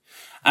housing.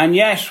 And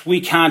yet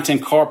we can't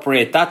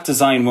incorporate that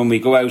design when we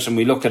go out and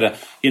we look at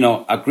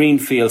a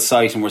greenfield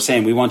site and we're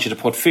saying we want you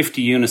to put 50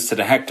 units to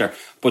the hectare,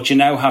 but you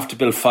now have to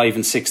build 5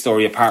 and 6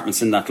 story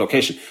apartments in that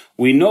location.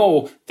 We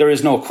know there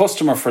is no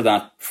customer for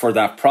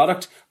that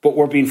product, but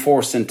we're being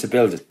forced into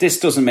build it. This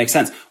doesn't make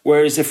sense.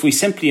 Whereas if we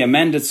simply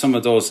amended some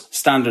of those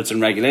standards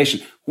and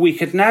regulation, we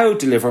could now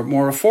deliver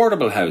more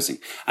affordable housing.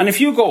 And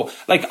if you go,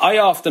 like I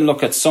often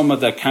look at some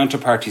of the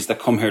counterparties that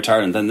come here to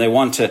Ireland and they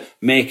want to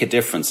make a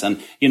difference.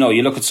 And, you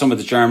look at some of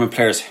the German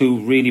players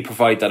who really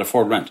provide that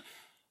affordable rent.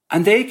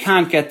 And they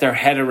can't get their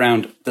head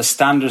around the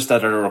standards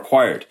that are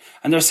required.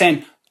 And they're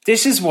saying,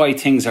 this is why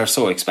things are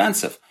so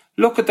expensive.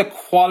 Look at the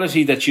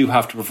quality that you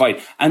have to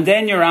provide. And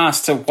then you're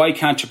asked to, why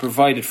can't you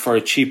provide it for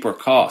a cheaper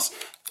cost?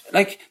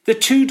 Like, the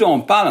two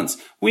don't balance.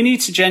 We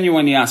need to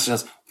genuinely ask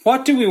ourselves,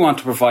 what do we want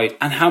to provide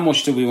and how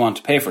much do we want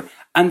to pay for it?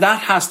 And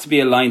that has to be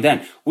aligned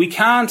then. We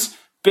can't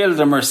build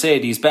a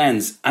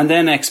Mercedes-Benz and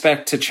then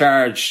expect to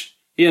charge,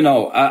 a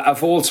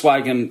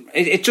Volkswagen.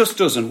 It just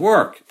doesn't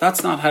work.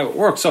 That's not how it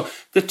works. So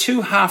the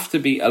two have to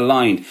be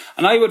aligned.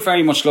 And I would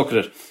very much look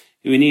at it.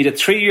 We need a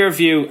 3-year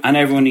view and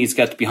everyone needs to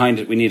get behind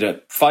it. We need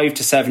a 5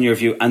 to 7 year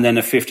view and then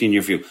a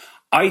 15-year view.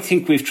 I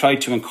think we've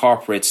tried to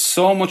incorporate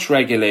so much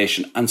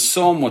regulation and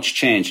so much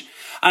change.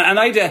 And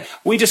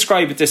we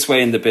describe it this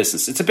way in the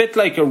business. It's a bit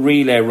like a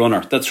relay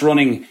runner that's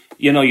running,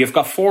 you've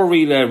got 4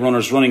 relay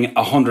runners running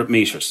 100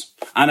 metres.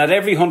 And at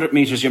every 100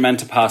 metres, you're meant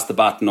to pass the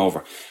baton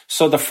over.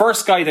 So the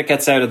first guy that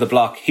gets out of the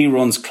block, he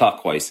runs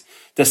clockwise.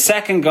 The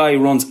second guy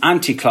runs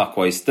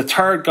anti-clockwise. The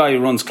third guy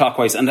runs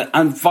clockwise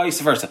and vice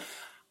versa.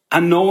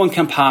 And no one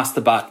can pass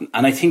the baton.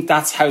 And I think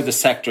that's how the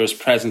sector is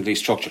presently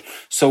structured.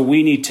 So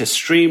we need to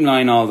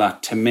streamline all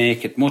that to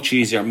make it much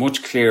easier,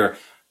 much clearer.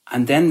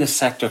 And then the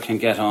sector can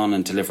get on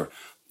and deliver.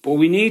 But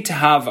we need to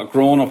have a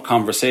grown-up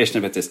conversation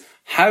about this.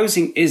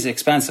 Housing is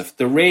expensive.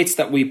 The rates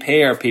that we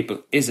pay our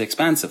people is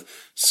expensive.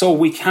 So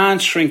we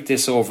can't shrink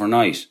this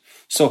overnight.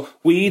 So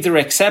we either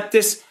accept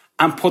this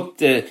and put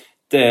the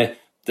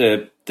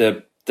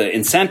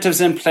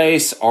incentives in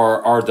place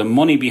or the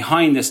money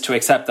behind this to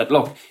accept that,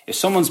 look, if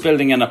someone's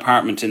building an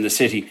apartment in the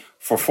city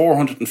for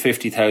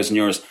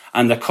 €450,000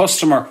 and the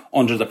customer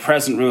under the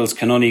present rules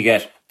can only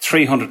get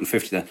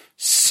 $350,000,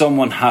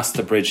 someone has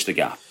to bridge the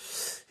gap.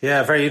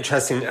 Yeah, very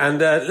interesting. And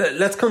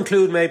let's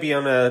conclude maybe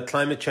on a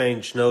climate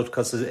change note,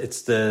 because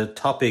it's the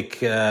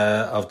topic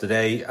of the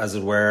day, as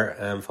it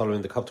were,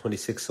 following the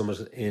COP26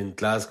 summit in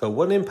Glasgow.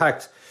 What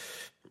impact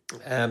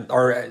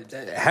or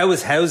how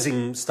is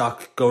housing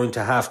stock going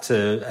to have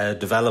to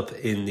develop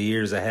in the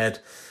years ahead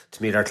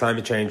to meet our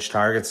climate change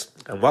targets?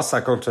 And what's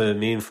that going to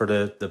mean for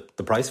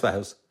the price of a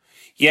house?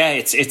 Yeah,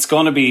 it's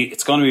going to be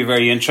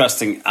very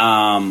interesting.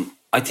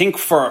 I think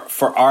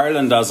for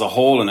Ireland as a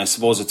whole, and I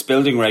suppose it's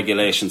building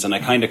regulations, and I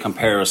kind of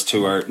compare us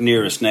to our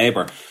nearest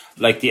neighbour.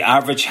 Like the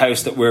average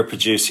house that we're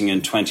producing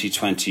in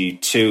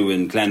 2022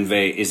 in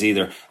Glenveigh is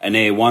either an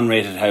A1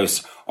 rated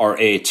house or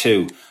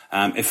A2.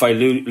 If I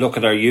look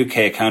at our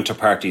UK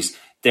counterparties,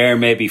 they're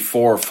maybe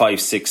 4,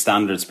 5, 6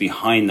 standards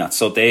behind that.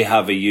 So they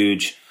have a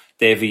huge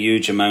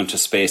amount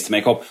of space to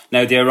make up.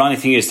 Now, the ironic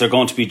thing is they're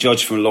going to be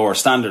judged from a lower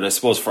standard. I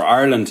suppose for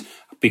Ireland,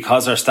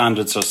 because our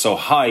standards are so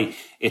high,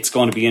 it's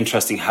going to be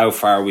interesting how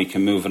far we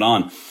can move it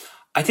on.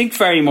 I think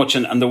very much,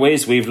 and the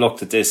ways we've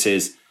looked at this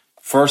is,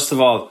 first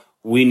of all,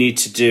 we need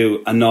to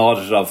do an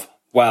audit of,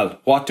 well,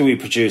 what do we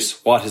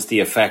produce? What is the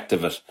effect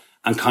of it?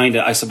 And kind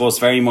of, I suppose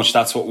very much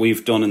that's what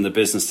we've done in the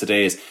business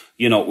today is,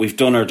 we've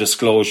done our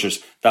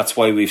disclosures. That's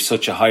why we've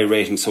such a high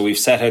rating. So we've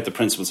set out the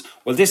principles.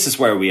 Well, this is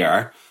where we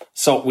are.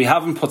 So we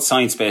haven't put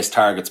science-based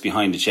targets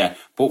behind it yet,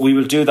 but we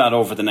will do that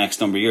over the next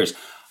number of years.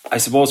 I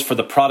suppose for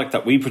the product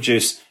that we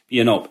produce,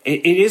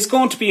 it is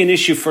going to be an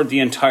issue for the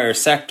entire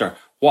sector.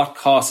 What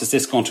cost is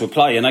this going to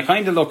apply? And I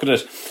kind of look at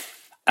it,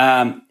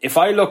 if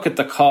I look at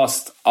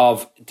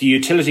the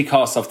utility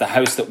cost of the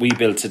house that we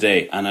build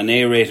today, and an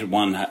A-rated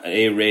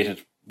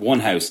one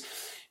house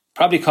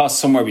probably costs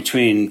somewhere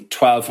between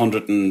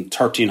 1,200 and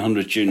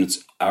 1,300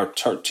 units or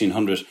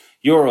 1,300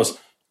 euros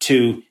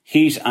to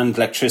heat and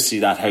electricity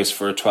that house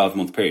for a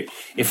 12-month period.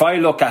 If I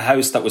look at a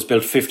house that was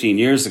built 15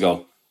 years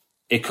ago,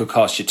 it could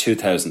cost you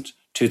 2,000,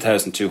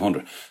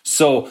 2,200.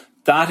 So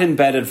that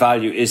embedded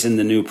value is in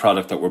the new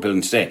product that we're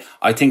building today.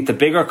 I think the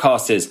bigger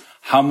cost is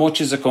how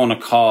much is it going to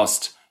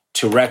cost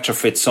to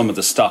retrofit some of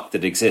the stock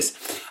that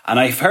exists. And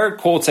I've heard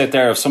quotes out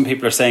there of some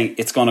people are saying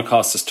it's going to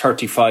cost us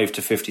 35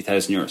 to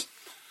 50,000 euros.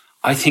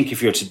 I think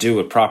if you're to do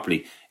it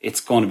properly,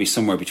 it's going to be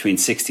somewhere between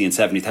 60 and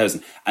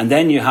 70,000. And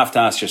then you have to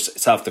ask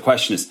yourself, the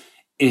question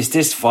is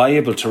this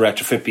viable to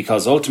retrofit?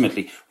 Because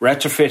ultimately,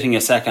 retrofitting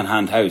a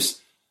second-hand house,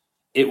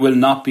 it will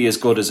not be as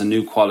good as a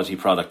new quality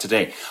product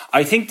today.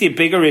 I think the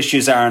bigger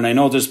issues are, and I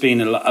know there's been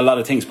a lot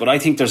of things, but I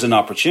think there's an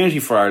opportunity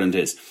for Ireland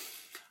is,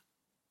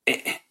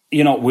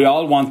 we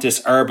all want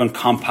this urban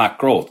compact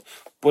growth.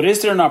 But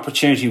is there an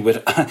opportunity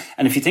with,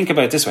 and if you think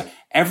about it this way,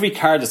 every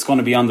car that's going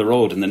to be on the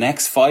road in the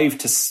next 5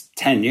 to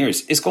 10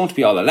 years is going to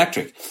be all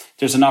electric.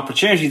 There's an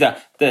opportunity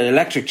that the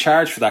electric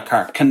charge for that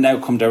car can now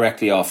come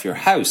directly off your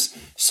house.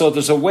 So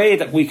there's a way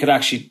that we could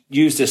actually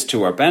use this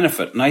to our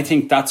benefit. And I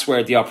think that's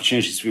where the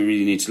opportunities we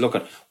really need to look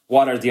at.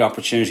 What are the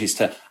opportunities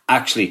to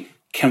actually,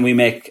 can we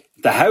make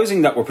the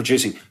housing that we're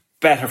producing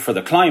better for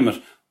the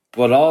climate,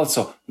 but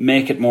also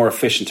make it more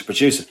efficient to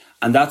produce it.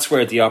 And that's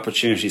where the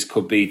opportunities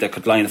could be that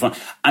could lie in the front.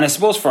 And I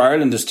suppose for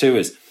Irelanders too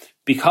is,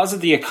 because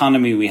of the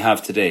economy we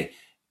have today,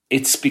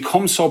 it's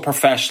become so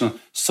professional,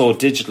 so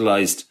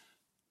digitalised.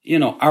 You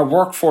know, our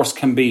workforce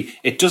can be,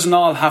 it doesn't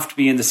all have to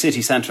be in the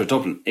city centre of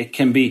Dublin. It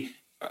can be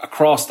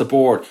across the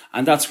board.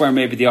 And that's where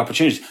maybe the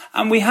opportunities.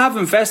 And we have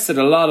invested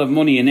a lot of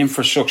money in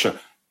infrastructure.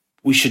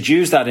 We should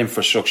use that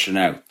infrastructure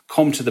now,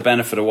 come to the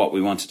benefit of what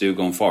we want to do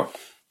going forward.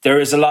 There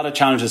is a lot of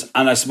challenges.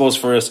 And I suppose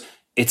for us,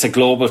 it's a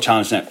global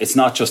challenge now. It's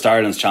not just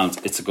Ireland's challenge.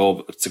 It's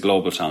a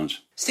global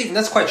challenge. Stephen,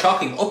 that's quite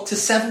shocking. Up to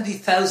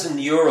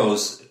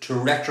 €70,000 to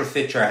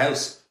retrofit your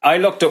house. I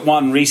looked at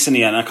one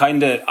recently, and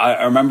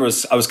I remember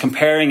I was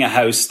comparing a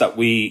house that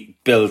we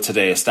build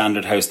today, a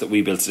standard house that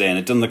we build today, and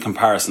I'd done the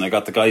comparison. I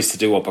got the guys to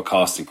do up a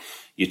costing.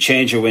 You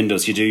change your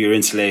windows, you do your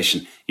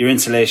insulation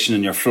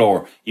in your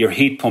floor, your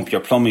heat pump, your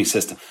plumbing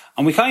system.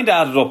 And we kind of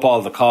added up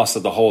all the costs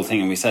of the whole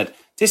thing, and we said,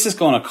 this is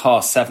going to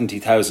cost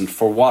 $70,000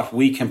 for what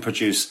we can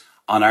produce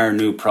on our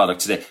new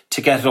product today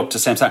to get it up to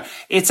the same standard.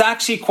 It's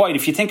actually quite,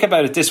 if you think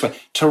about it this way,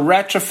 to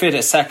retrofit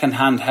a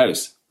second-hand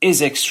house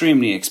is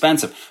extremely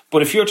expensive.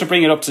 But if you're to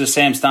bring it up to the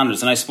same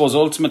standards, and I suppose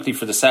ultimately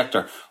for the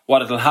sector,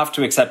 what it'll have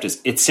to accept is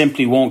it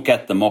simply won't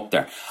get them up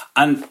there.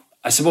 And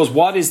I suppose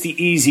what is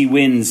the easy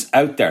wins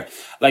out there?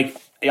 Like,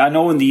 I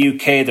know in the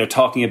UK they're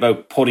talking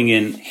about putting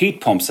in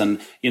heat pumps,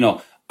 and, you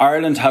know,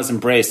 Ireland has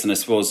embraced, and I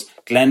suppose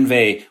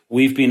Glenveagh,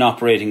 we've been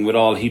operating with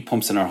all heat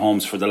pumps in our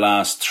homes for the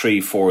last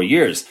 3-4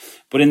 years.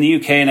 But in the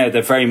UK now,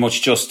 they've very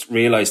much just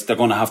realised they're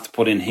going to have to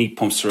put in heat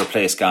pumps to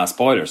replace gas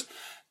boilers.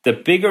 The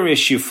bigger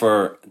issue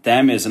for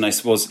them is, and I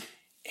suppose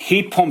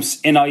heat pumps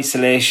in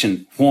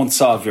isolation won't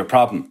solve your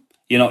problem.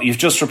 You know, you've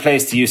just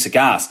replaced the use of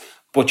gas,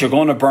 but you're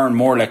going to burn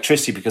more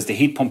electricity because the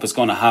heat pump is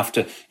going to have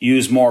to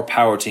use more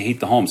power to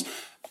heat the homes.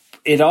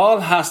 It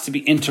all has to be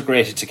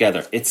integrated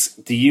together. It's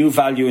the U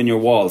value in your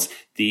walls,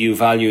 the U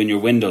value in your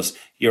windows,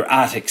 your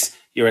attics,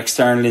 your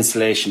external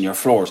insulation, your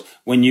floors.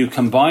 When you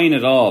combine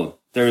it all,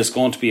 there is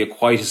going to be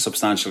quite a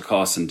substantial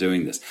cost in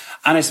doing this.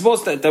 And I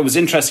suppose that was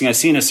interesting. I've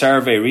seen a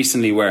survey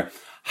recently where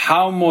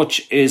how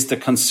much is the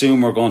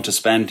consumer going to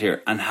spend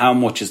here and how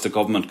much is the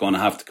government going to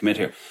have to commit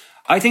here?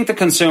 I think the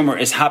consumer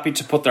is happy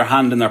to put their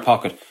hand in their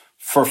pocket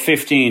for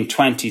 15,000,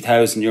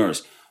 20,000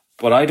 euros.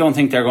 But I don't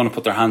think they're going to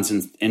put their hands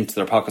into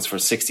their pockets for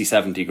 60,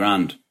 70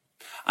 grand.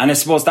 And I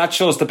suppose that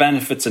shows the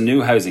benefits of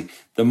new housing.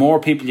 The more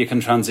people you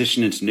can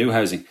transition into new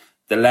housing,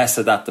 the less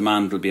of that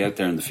demand will be out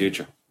there in the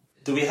future.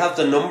 Do we have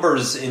the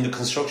numbers in the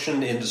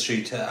construction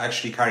industry to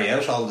actually carry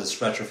out all this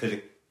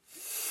retrofitting?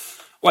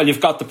 Well,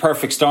 you've got the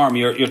perfect storm.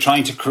 You're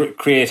trying to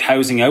create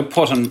housing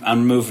output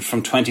and move it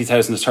from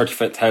 20,000 to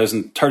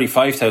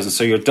 35,000.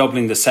 So you're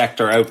doubling the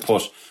sector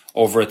output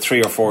over a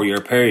 3 or 4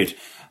 year period.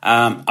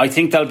 I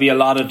think there'll be a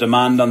lot of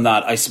demand on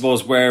that. I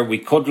suppose where we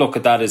could look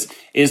at that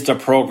is there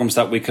programs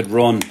that we could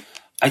run?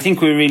 I think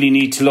we really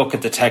need to look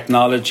at the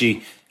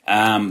technology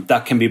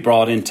that can be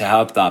brought in to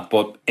help that.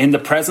 But in the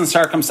present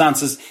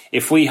circumstances,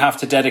 if we have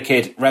to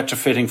dedicate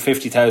retrofitting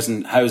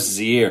 50,000 houses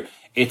a year,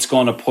 it's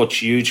going to put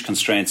huge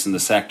constraints in the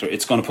sector.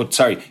 It's going to put,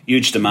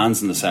 huge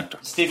demands in the sector.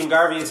 Stephen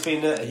Garvey, it's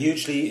been a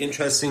hugely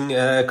interesting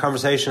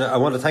conversation. I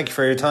want to thank you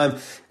for your time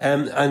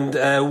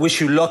and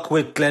wish you luck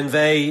with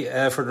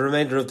Glenveagh for the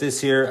remainder of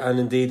this year and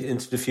indeed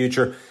into the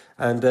future.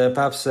 And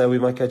perhaps we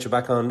might get you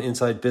back on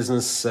Inside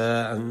Business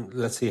and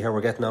let's see how we're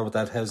getting on with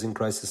that housing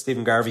crisis.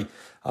 Stephen Garvey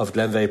of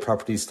Glenveagh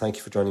Properties, thank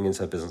you for joining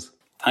Inside Business.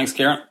 Thanks,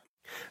 Kieran.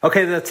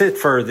 Okay, that's it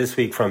for this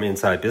week from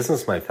Inside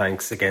Business. My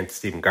thanks again to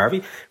Stephen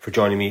Garvey for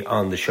joining me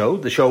on the show.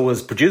 The show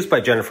was produced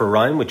by Jennifer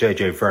Ryan with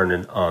JJ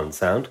Vernon on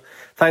sound.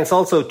 Thanks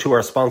also to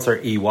our sponsor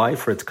EY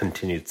for its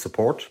continued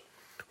support.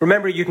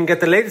 Remember, you can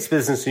get the latest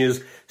business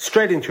news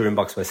straight into your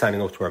inbox by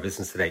signing up to our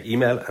Business Today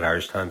email at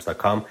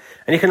irishtimes.com.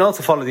 And you can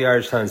also follow the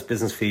Irish Times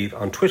business feed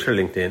on Twitter,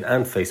 LinkedIn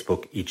and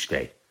Facebook each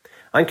day.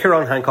 I'm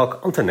Ciarán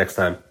Hancock. Until next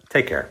time,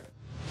 take care.